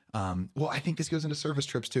 well, I think this goes into service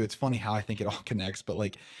trips too. It's funny how I think it all connects, but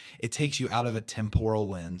like it takes you out of a temporal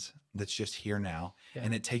lens that's just here now,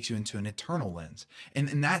 and it takes you into an eternal lens.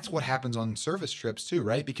 And that's what happens on service trips too,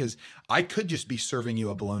 right? Because I could just be serving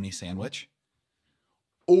you a bologna sandwich,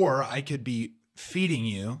 or I could be feeding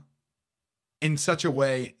you in such a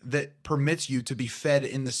way that permits you to be fed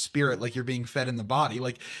in the spirit, like you're being fed in the body.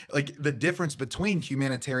 Like the difference between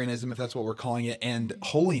humanitarianism, if that's what we're calling it, and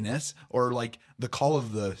holiness, or like the call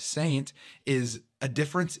of the saint, is a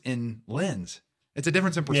difference in lens. It's a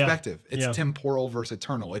difference in perspective. It's temporal versus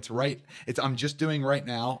eternal. It's I'm just doing right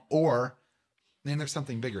now, or man, there's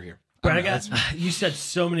something bigger here. But you said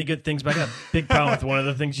so many good things, but I got a big problem with one of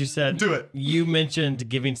the things you said. Do it. You mentioned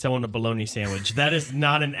giving someone a bologna sandwich. That is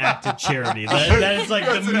not an act of charity. That is like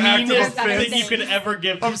the meanest thing you could ever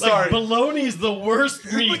give. I'm sorry. Bologna is the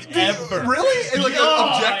worst meat ever. Really? Like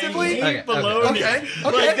objectively? I hate bologna. Okay.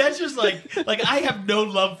 Like that's just like I have no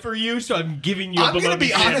love for you, so I'm giving you a bologna sandwich. I'm going to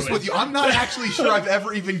be honest with you. I'm not actually sure I've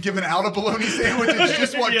ever even given out a bologna sandwich. It's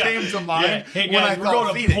just what came to mind Hey when guys, I we're thought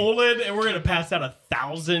going feeding. to Poland, and we're going to pass out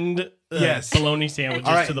 1,000 bologna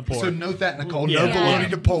sandwiches to the poor. So note that, Nicole. Yeah. No bologna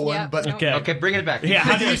to Poland, Yep. but Okay. Okay, bring it back. Yeah,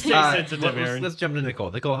 how do you stay sensitive, let's, Aaron? let's jump to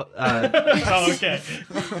Nicole. Nicole, Oh, okay.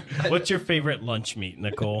 What's your favorite lunch meat,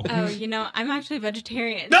 Nicole? Oh, I'm actually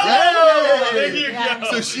vegetarian. No! So- There you Yeah.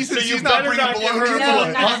 go. so she said you she's not better bringing not give her bologna. a No,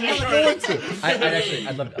 bologna not I'm sandwich. going to.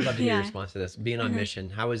 I'd love to hear your Yeah. response to this. Being on mission,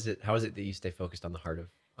 how is it that you stay focused on the heart of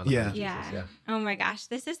Yeah. Jesus? Yeah. Oh my gosh.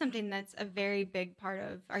 This is something that's a very big part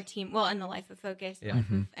of our team. Well, in the life of Focus, the Yeah.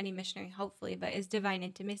 life of any missionary, hopefully, but is divine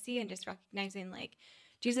intimacy and just recognizing like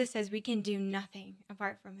Jesus says we can do nothing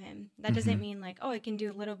apart from him. That doesn't mean like, oh, I can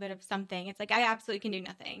do a little bit of something. It's like, I absolutely can do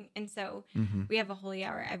nothing. And so we have a holy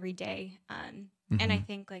hour every day. And I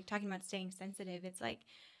think like talking about staying sensitive, it's like,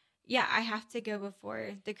 yeah, I have to go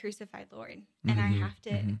before the crucified Lord, and I have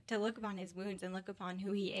to look upon his wounds and look upon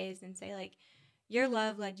who he is and say like, your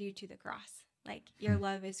love led you to the cross. Like your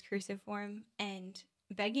love is cruciform, and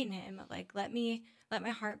begging him like, let my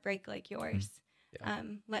heart break like yours.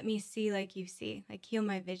 Let me see like you see, like heal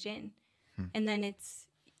my vision. And then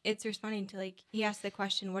it's responding to like, he asked the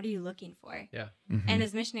question, what are you looking for? Yeah. And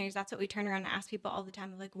as missionaries, that's what we turn around and ask people all the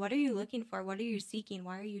time. Like, what are you looking for? What are you seeking?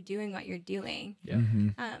 Why are you doing what you're doing? Yeah.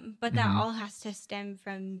 But that all has to stem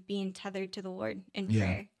from being tethered to the Lord in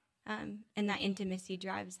prayer. And that intimacy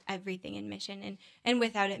drives everything in mission. And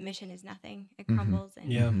without it, mission is nothing. It crumbles.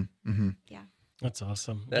 And yeah. That's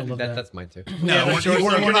awesome. I That, love that. that's mine too. No, that's we're yours.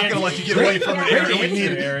 not going to let you get away from it, Aaron.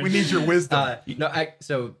 Aaron. We need your wisdom.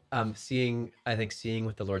 Seeing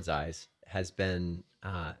with the Lord's eyes has been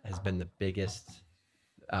the biggest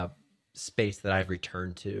space that I've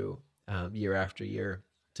returned to year after year,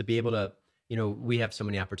 to be able to, we have so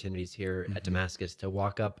many opportunities here at Damascus to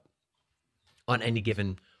walk up on any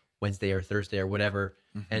given Wednesday or Thursday or whatever,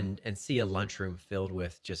 and see a lunchroom filled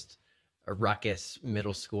with just a ruckus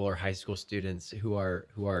middle school or high school students who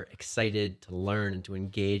are excited to learn and to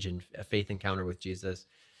engage in a faith encounter with Jesus.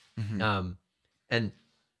 And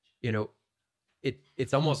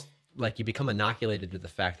it's almost like you become inoculated to the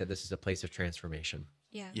fact that this is a place of transformation.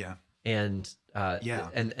 Yeah. And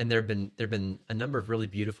there've been a number of really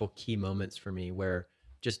beautiful key moments for me where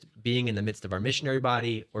just being in the midst of our missionary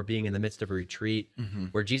body, or being in the midst of a retreat,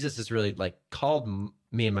 where Jesus has really like called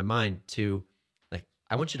me in my mind to like,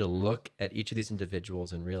 I want you to look at each of these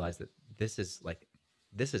individuals and realize that this is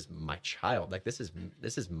my child. Like this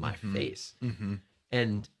is my face.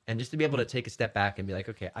 And just to be able to take a step back and be like,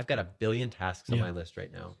 okay, I've got 1 billion tasks on my list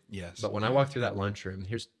right now. Yes. But when I walk through that lunchroom,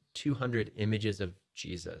 here's 200 images of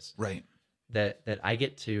Jesus. Right. That I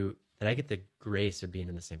get the grace of being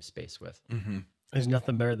in the same space with. There's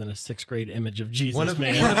nothing better than a 6th grade image of Jesus, One of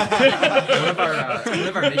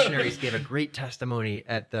our missionaries gave a great testimony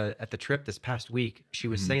at the trip this past week. She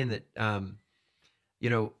was saying that,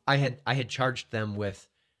 I had charged them with,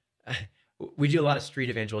 we do a lot of street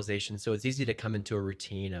evangelization, so it's easy to come into a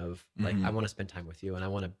routine of like, I want to spend time with you and I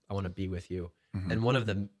want to be with you. And one of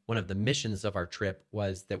the missions of our trip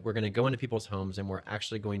was that we're going to go into people's homes, and we're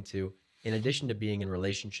actually going to, in addition to being in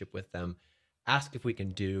relationship with them, ask if we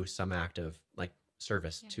can do some act of like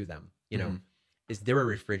service to them. is there a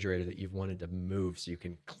refrigerator that you've wanted to move so you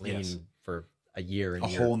can clean for a year and a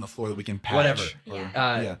hole in the floor that we can patch,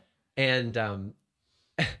 whatever. And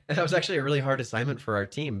that was actually a really hard assignment for our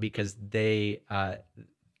team because the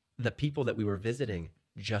people that we were visiting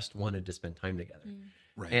just wanted to spend time together.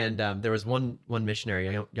 Right. And there was one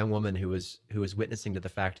missionary, a young woman who was witnessing to the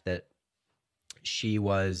fact that she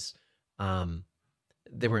was,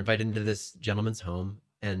 they were invited into this gentleman's home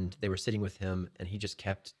and they were sitting with him and he just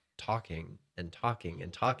kept talking and talking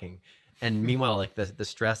and talking. And meanwhile, like the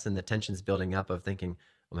stress and the tensions building up of thinking,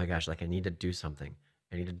 oh my gosh, like I need to do something.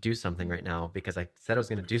 I need to do something right now because I said I was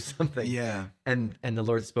going to do something. Yeah. And the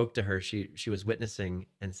Lord spoke to her. She was witnessing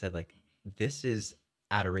and said, like, this is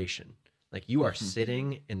adoration. Like you are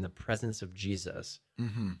sitting in the presence of Jesus.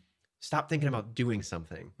 Stop thinking about doing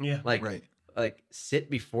something. Yeah. Like, like sit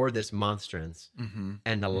before this monstrance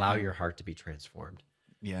and allow your heart to be transformed.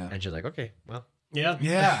 Yeah. And she's like, okay, well. Yeah.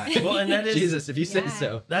 Yeah. Well, and that is Jesus, if you say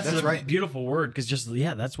so. That's a right. beautiful word because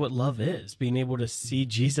that's what love is. Being able to see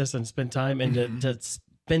Jesus and spend time and to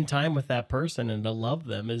spend time with that person and to love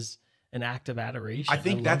them is an act of adoration. I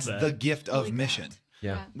think that's the gift of mission.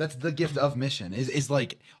 Yeah. That's the gift of mission is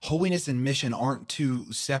like holiness and mission aren't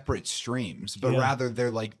two separate streams, but rather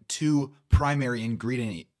they're like two primary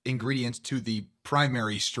ingredients to the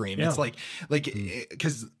primary stream. Yeah. It's like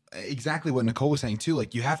because exactly what Nicole was saying too,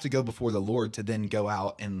 like you have to go before the Lord to then go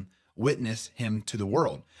out and witness him to the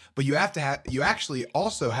world. But you actually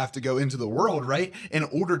also have to go into the world, right? In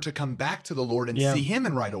order to come back to the Lord and see him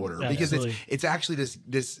in right order. Because it's actually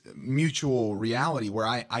this mutual reality where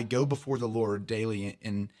I go before the Lord daily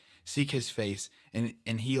and seek his face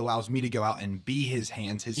and he allows me to go out and be his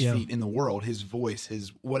hands, his feet in the world, his voice,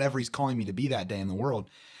 his whatever he's calling me to be that day in the world.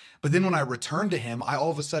 But then when I return to him, I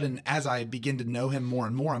all of a sudden, as I begin to know him more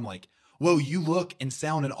and more, I'm like, whoa, you look and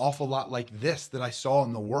sound an awful lot like this that I saw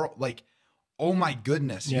in the world. Like, oh my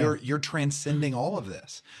goodness, you're transcending all of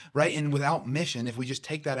this, right? And without mission, if we just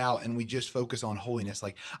take that out and we just focus on holiness,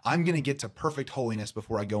 like I'm going to get to perfect holiness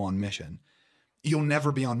before I go on mission. You'll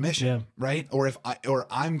never be on mission, right? Or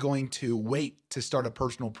I'm going to wait to start a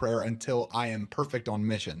personal prayer until I am perfect on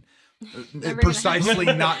mission. Precisely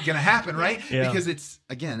not going to happen, right? Yeah. Because it's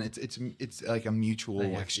like a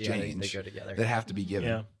mutual exchange they go together. that have to be given.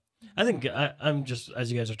 Yeah. I think I'm just,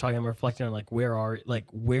 as you guys are talking, I'm reflecting on like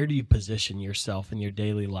where do you position yourself in your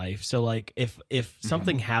daily life? So like if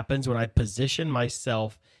something happens when I position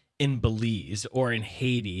myself in Belize or in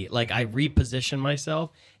Haiti, like I reposition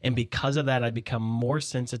myself, and because of that I become more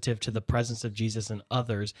sensitive to the presence of Jesus and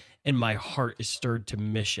others, and my heart is stirred to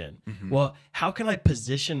mission. Well, how can I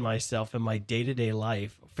position myself in my day-to-day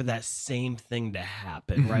life for that same thing to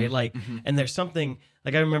happen, right? Like and there's something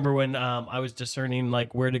like I remember when I was discerning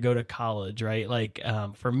like where to go to college, right? Like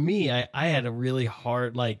for me, I had a really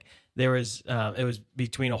hard, like there was it was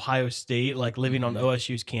between Ohio State, like living on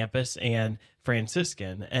OSU's campus, and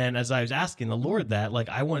Franciscan. And as I was asking the Lord that, like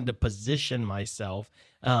I wanted to position myself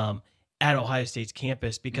at Ohio State's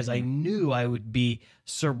campus because I knew I would be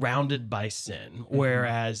surrounded by sin.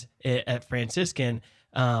 Whereas at Franciscan,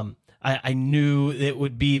 I knew it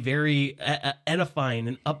would be very edifying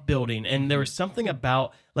and upbuilding. And there was something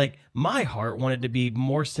about like my heart wanted to be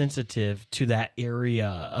more sensitive to that area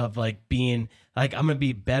of like being like, I'm going to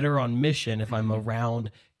be better on mission if I'm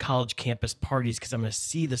around college campus parties because I'm going to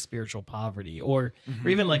see the spiritual poverty. Or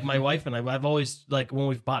even like my wife and I've always like when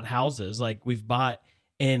we've bought houses, like we've bought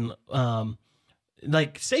in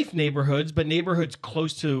like safe neighborhoods, but neighborhoods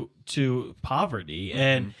close to poverty.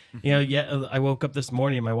 And, you know, I woke up this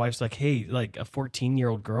morning and my wife's like, hey, like a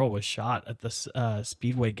 14-year-old girl was shot at the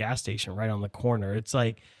Speedway gas station right on the corner. It's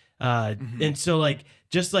like, and so like,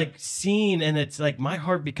 just like seeing, and it's like my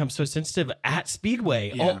heart becomes so sensitive at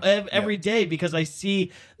Speedway every day because I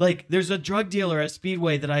see like there's a drug dealer at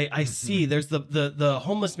Speedway that I see. There's the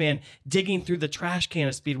homeless man digging through the trash can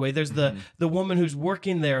at Speedway. There's the woman who's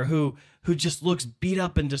working there who just looks beat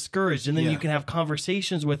up and discouraged. And then you can have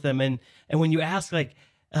conversations with them. And when you ask like,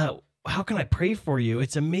 how can I pray for you?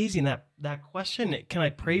 It's amazing that question, can I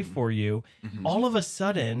pray for you? All of a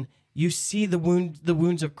sudden, you see the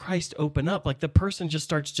wounds of Christ open up. Like the person just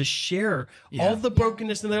starts to share all the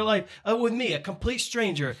brokenness in their life with me, a complete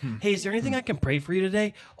stranger. Hey, is there anything I can pray for you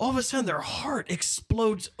today? All of a sudden their heart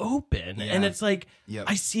explodes open. And it's like,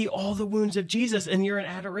 I see all the wounds of Jesus, and you're in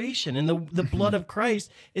adoration, and the blood of Christ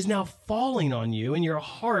is now falling on you, and your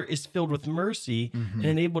heart is filled with mercy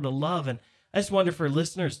and able to love. And I just wonder for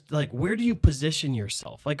listeners, like, where do you position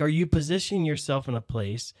yourself? Like, are you positioning yourself in a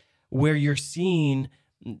place where you're seeing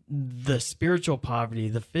the spiritual poverty,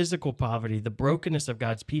 the physical poverty, the brokenness of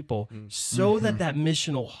God's people, so that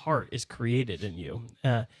missional heart is created in you.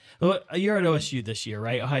 You're at OSU this year,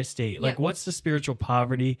 right? Ohio State. Like, what's the spiritual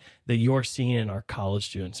poverty that you're seeing in our college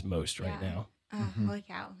students most right now? Holy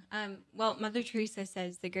cow. Well, Mother Teresa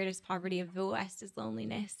says the greatest poverty of the West is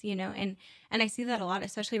loneliness, and I see that a lot,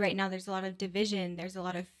 especially right now. There's a lot of division. There's a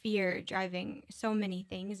lot of fear driving so many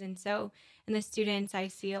things. And so in the students, I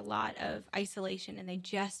see a lot of isolation, and they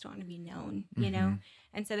just want to be known,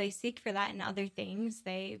 and so they seek for that in other things.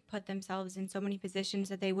 They put themselves in so many positions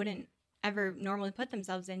that they wouldn't ever normally put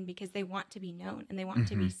themselves in, because they want to be known and they want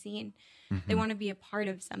to be seen. They want to be a part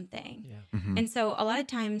of something. And so a lot of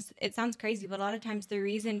times, it sounds crazy, but a lot of times the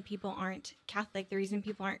reason people aren't Catholic, the reason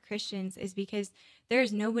people aren't Christians, is because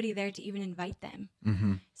there's nobody there to even invite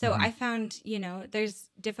them. So I found, there's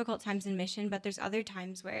difficult times in mission, but there's other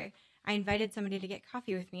times where I invited somebody to get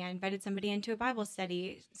coffee with me. I invited somebody into a Bible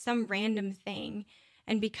study, some random thing.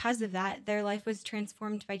 And because of that, their life was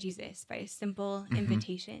transformed by Jesus, by a simple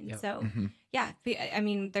invitation. So, I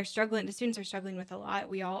mean, the students are struggling with a lot.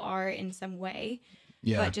 We all are in some way.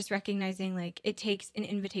 But just recognizing, like, it takes an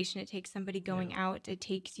invitation. It takes somebody going out. It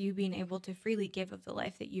takes you being able to freely give of the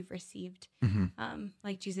life that you've received.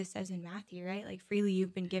 Like Jesus says in Matthew, right? Like, freely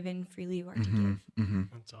you've been given, freely you are to give.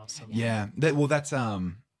 That's awesome. Yeah. That's,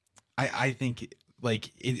 I think...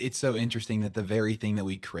 Like, it's so interesting that the very thing that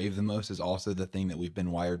we crave the most is also the thing that we've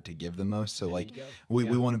been wired to give the most. So, like, we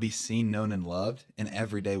want to be seen, known, and loved. And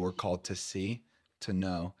every day we're called to see, to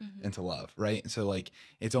know, and to love, right? So, like,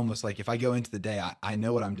 it's almost like if I go into the day, I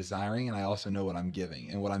know what I'm desiring, and I also know what I'm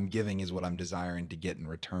giving. And what I'm giving is what I'm desiring to get in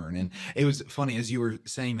return. And it was funny, as you were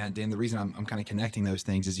saying that, Dan, the reason I'm kind of connecting those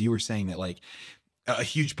things is you were saying that, like, a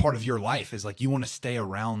huge part of your life is like you want to stay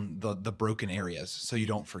around the broken areas so you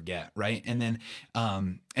don't forget, right? And then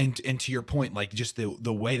and to your point, like just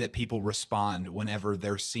the way that people respond whenever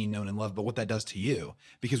they're seen, known, and loved, but what that does to you,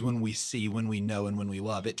 because when we see, when we know, and when we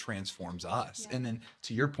love, it transforms us. And then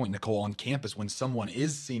to your point, Nicole, on campus, when someone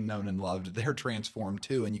is seen, known, and loved, they're transformed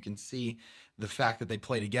too, and you can see the fact that they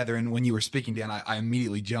play together. And when you were speaking, Dan, I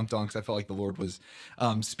immediately jumped on because I felt like the Lord was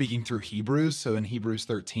speaking through Hebrews. So in Hebrews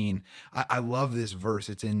 13, I love this verse.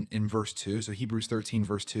 It's in verse 2. So Hebrews 13,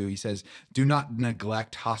 verse 2, he says, do not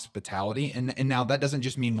neglect hospitality. And now that doesn't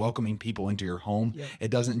just mean welcoming people into your home.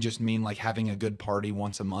 It doesn't just mean like having a good party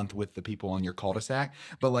once a month with the people on your cul-de-sac,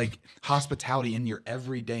 but like hospitality in your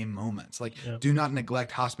everyday moments. Like do not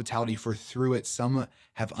neglect hospitality, for through it some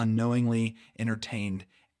have unknowingly entertained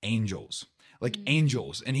angels. Like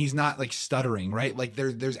angels, and he's not like stuttering, right? Like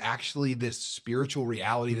there's actually this spiritual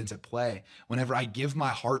reality that's at play whenever I give my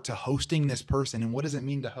heart to hosting this person. And what does it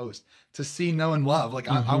mean to host? To see, know, and love. Like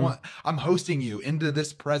I'm hosting you into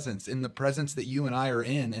this presence, in the presence that you and I are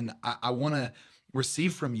in, and I want to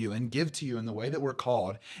receive from you and give to you in the way that we're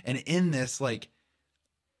called. And in this, like,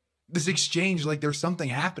 this exchange, like there's something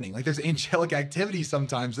happening, like there's angelic activity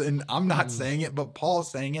sometimes. And I'm not saying it, but Paul's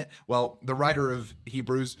saying it. Well, the writer of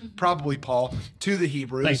Hebrews, probably Paul, to the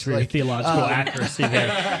Hebrews. Thanks for your theological accuracy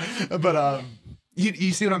there. But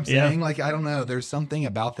you see what I'm saying? Like, I don't know. There's something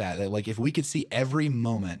about that like if we could see every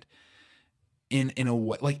moment in a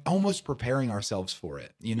way, like almost preparing ourselves for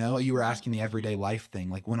it. You were asking the everyday life thing.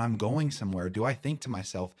 Like when I'm going somewhere, do I think to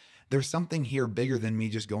myself, there's something here bigger than me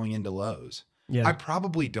just going into Lowe's? I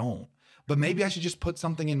probably don't, but maybe I should just put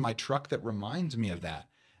something in my truck that reminds me of that.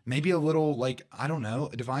 Maybe a little, like, I don't know,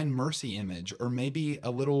 a Divine Mercy image, or maybe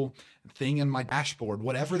a little thing in my dashboard,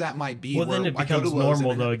 whatever that might be. Well, then it becomes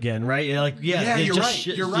normal though again, right? You're like,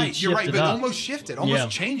 you're right. But almost shift it, almost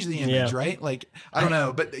change the image, right? Like, I don't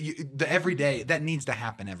know, but the everyday, that needs to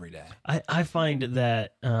happen every day. I find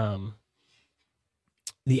that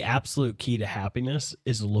the absolute key to happiness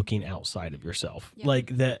is looking outside of yourself.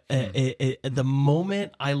 Like the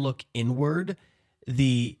moment I look inward,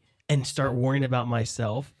 and start worrying about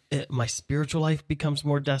myself, my spiritual life becomes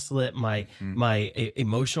more desolate. My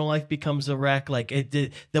emotional life becomes a wreck. Like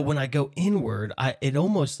that when I go inward, it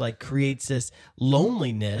almost like creates this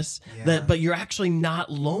loneliness but you're actually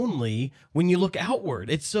not lonely when you look outward.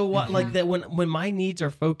 It's so like that when my needs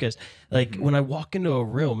are focused, like when I walk into a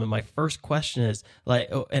room and my first question is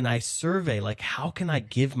like, and I survey, like, how can I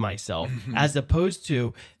give myself, as opposed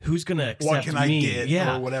to who's going to accept what can me? I get,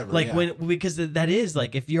 or whatever. Like because that is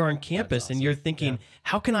like, if you're on campus and you're thinking,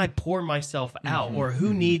 how can I pour myself out, or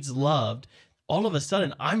who needs loved? All of a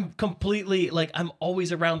sudden, I'm completely like, I'm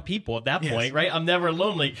always around people at that point, right? I'm never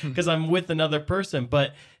lonely because I'm with another person.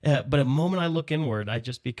 But a moment I look inward, I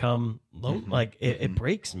just become lonely. Like it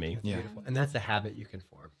breaks me. Yeah, beautiful. And that's a habit you can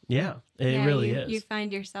form. Yeah, it really is. You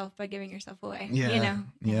find yourself by giving yourself away. Yeah.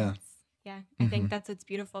 Yeah. Yeah, I think that's what's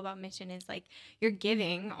beautiful about mission is like you're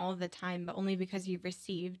giving all the time, but only because you've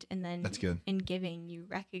received. And then That's good. in giving, you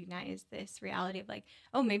recognize this reality of like,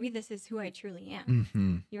 oh, maybe this is who I truly am.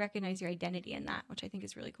 Mm-hmm. You recognize your identity in that, which I think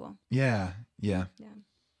is really cool. Yeah. Yeah. Yeah.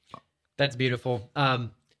 That's beautiful.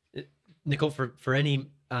 Nicole, for any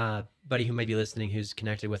buddy who might be listening who's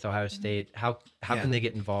connected with Ohio State, how can they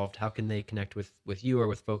get involved? How can they connect with you or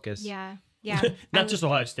with Focus? Yeah. Yeah. Not just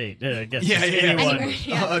Ohio State. I guess Yeah, just yeah. anyone. Anywhere,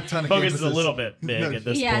 yeah. A ton of Focus is a campuses. little bit big at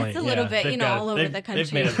this Yeah, point. it's a little bit, They've all over the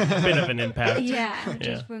They've made a country. bit of an impact. Yeah, which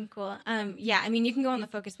Yeah. has been cool. Yeah, I mean, you can go on the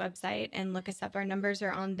Focus website and look us up. Our numbers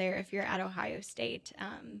are on there if you're at Ohio State.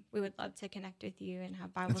 We would love to connect with you and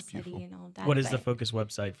have Bible That's study beautiful. and all of that. What is the but Focus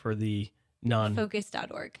website for the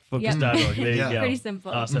non-focus.org? Focus.org. There you Yeah. go. Pretty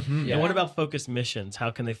simple. Awesome. Mhm. And what about Focus Missions? How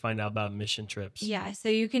can they find out about mission trips? Yeah, so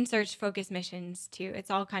you can search Focus Missions too. It's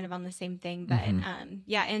all kind of on the same thing, but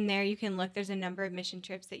yeah, in there you can look. There's a number of mission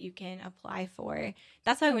trips that you can apply for.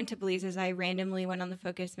 That's how I went to Belize. Is I randomly went on the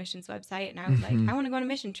Focus Missions website and I was like, I want to go on a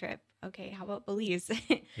mission trip. Okay, how about Belize?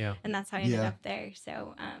 Yeah. And that's how I ended Yeah. up there.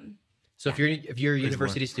 So So if you're a Praise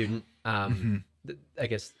university student, I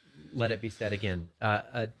guess let it be said again,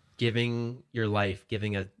 giving your life,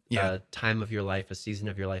 giving a time of your life, a season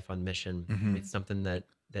of your life on mission, it's something that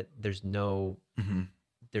there's no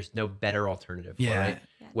better alternative for, Yeah. right?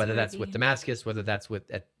 yeah, it's Whether that's worthy. with Damascus, whether that's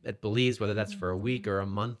with at Belize, whether that's for a week or a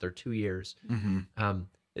month or 2 years,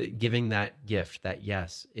 giving that gift, that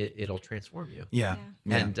yes, it'll transform you. Yeah.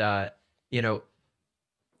 Yeah. And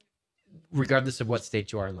regardless of what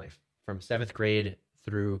stage you are in life, from 7th grade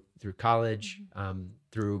through college,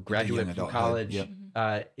 through graduate young from adulthood, college,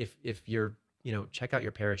 yep. if you're, check out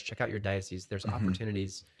your parish, check out your diocese. There's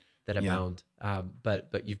opportunities that abound,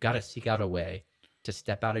 but you've got to seek out a way to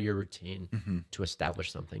step out of your routine to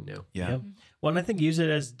establish something new. Yeah. Yep. Well, and I think use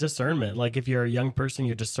it as discernment. Like if you're a young person,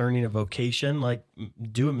 you're discerning a vocation, like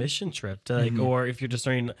do a mission trip to like, or if you're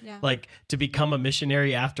discerning like to become a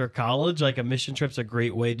missionary after college, like a mission trip's a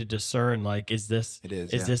great way to discern, like, is this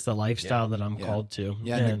the lifestyle that I'm called to?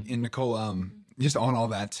 Yeah. And Nicole, just on all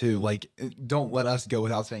that too, like, don't let us go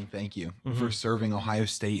without saying thank you for serving Ohio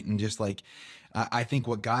State. And just like, I think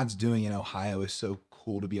what God's doing in Ohio is so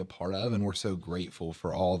cool to be a part of, and we're so grateful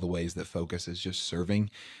for all the ways that Focus is just serving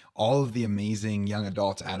all of the amazing young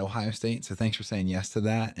adults at Ohio State. So thanks for saying yes to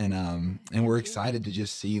that, and we're excited to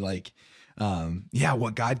just see like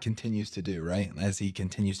what God continues to do, right, as he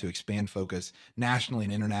continues to expand Focus nationally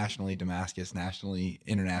and internationally, Damascus nationally,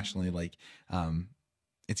 internationally. Like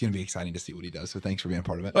it's going to be exciting to see what he does. So thanks for being a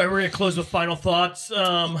part of it. All right, we're going to close with final thoughts.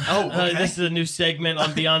 Okay. This is a new segment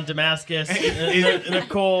on Beyond Damascus.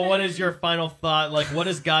 Nicole, what is your final thought? Like, what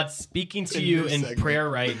is God speaking to you in prayer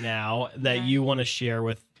right now that you want to share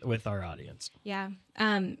with our audience? Yeah.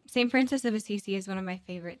 St. Francis of Assisi is one of my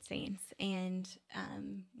favorite saints. And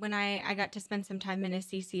when I got to spend some time in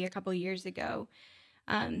Assisi a couple years ago,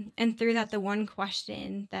 and through that, the one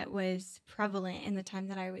question that was prevalent in the time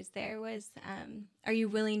that I was there was, are you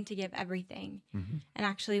willing to give everything? And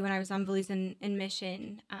actually, when I was on Belize in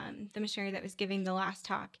mission, the missionary that was giving the last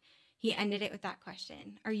talk, he ended it with that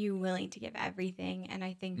question, are you willing to give everything? And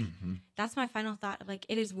I think that's my final thought of like,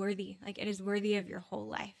 it is worthy. Like, it is worthy of your whole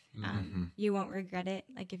life. You won't regret it.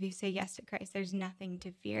 Like, if you say yes to Christ, there's nothing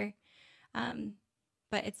to fear.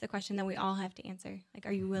 But it's the question that we all have to answer. Like,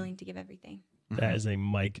 are you willing to give everything? That is a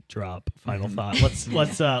mic drop. Final thought.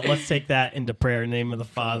 Let's take that into prayer. In the name of the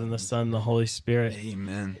Father and the Son and the Holy Spirit.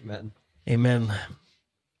 Amen. Amen. Amen.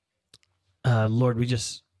 Lord, we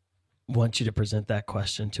just want you to present that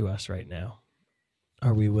question to us right now.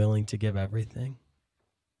 Are we willing to give everything?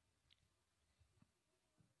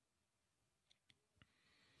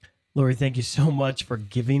 Lord, we thank you so much for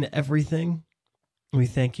giving everything. We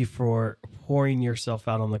thank you for pouring yourself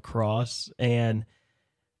out on the cross and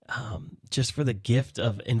just for the gift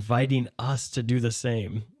of inviting us to do the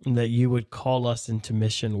same, and that you would call us into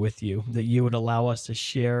mission with you, that you would allow us to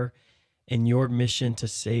share in your mission to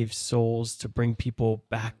save souls, to bring people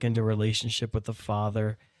back into relationship with the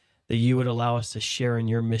Father, that you would allow us to share in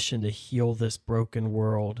your mission to heal this broken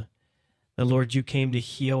world. The Lord, you came to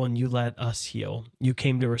heal and you let us heal. You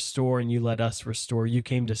came to restore and you let us restore. You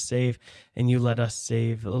came to save and you let us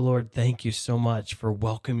save. The Lord, thank you so much for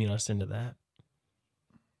welcoming us into that.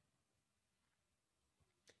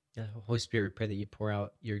 Yeah, Holy Spirit, we pray that you pour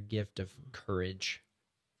out your gift of courage,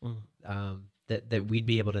 that we'd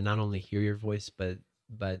be able to not only hear your voice, but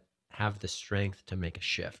have the strength to make a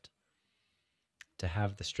shift, to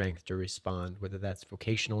have the strength to respond, whether that's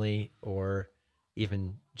vocationally or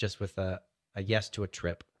even just with a yes to a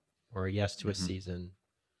trip or a yes to a season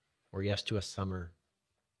or yes to a summer.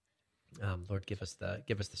 Lord, give us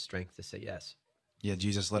the strength to say yes. Yeah,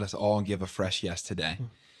 Jesus, let us all give a fresh yes today.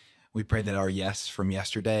 We pray that our yes from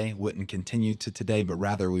yesterday wouldn't continue to today, but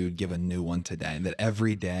rather we would give a new one today, that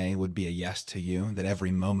every day would be a yes to you, that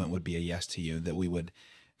every moment would be a yes to you, that we would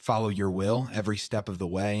follow your will every step of the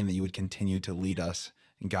way, and that you would continue to lead us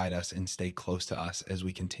and guide us and stay close to us as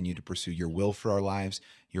we continue to pursue your will for our lives,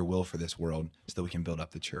 your will for this world, so that we can build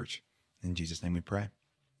up the church. In Jesus' name we pray.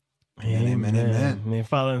 Amen, amen. Amen.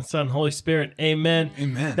 Father and Son, Holy Spirit, amen.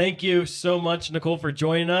 Amen. Thank you so much, Nicole, for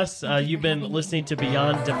joining us. You've been listening to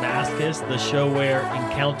Beyond Damascus, the show where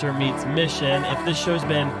encounter meets mission. If this show's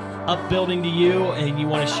been upbuilding to you and you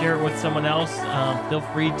want to share it with someone else, feel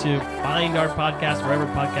free to find our podcast wherever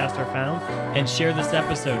podcasts are found and share this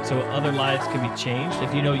episode so other lives can be changed.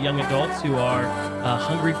 If you know young adults who are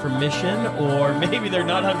hungry for mission, or maybe they're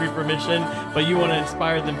not hungry for mission, but you want to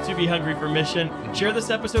inspire them to be hungry for mission, share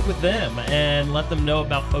this episode with them and let them know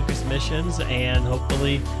about Focus Missions, and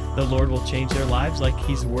hopefully the Lord will change their lives like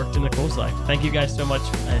he's worked in Nicole's life. Thank you guys so much,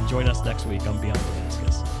 and join us next week on Beyond.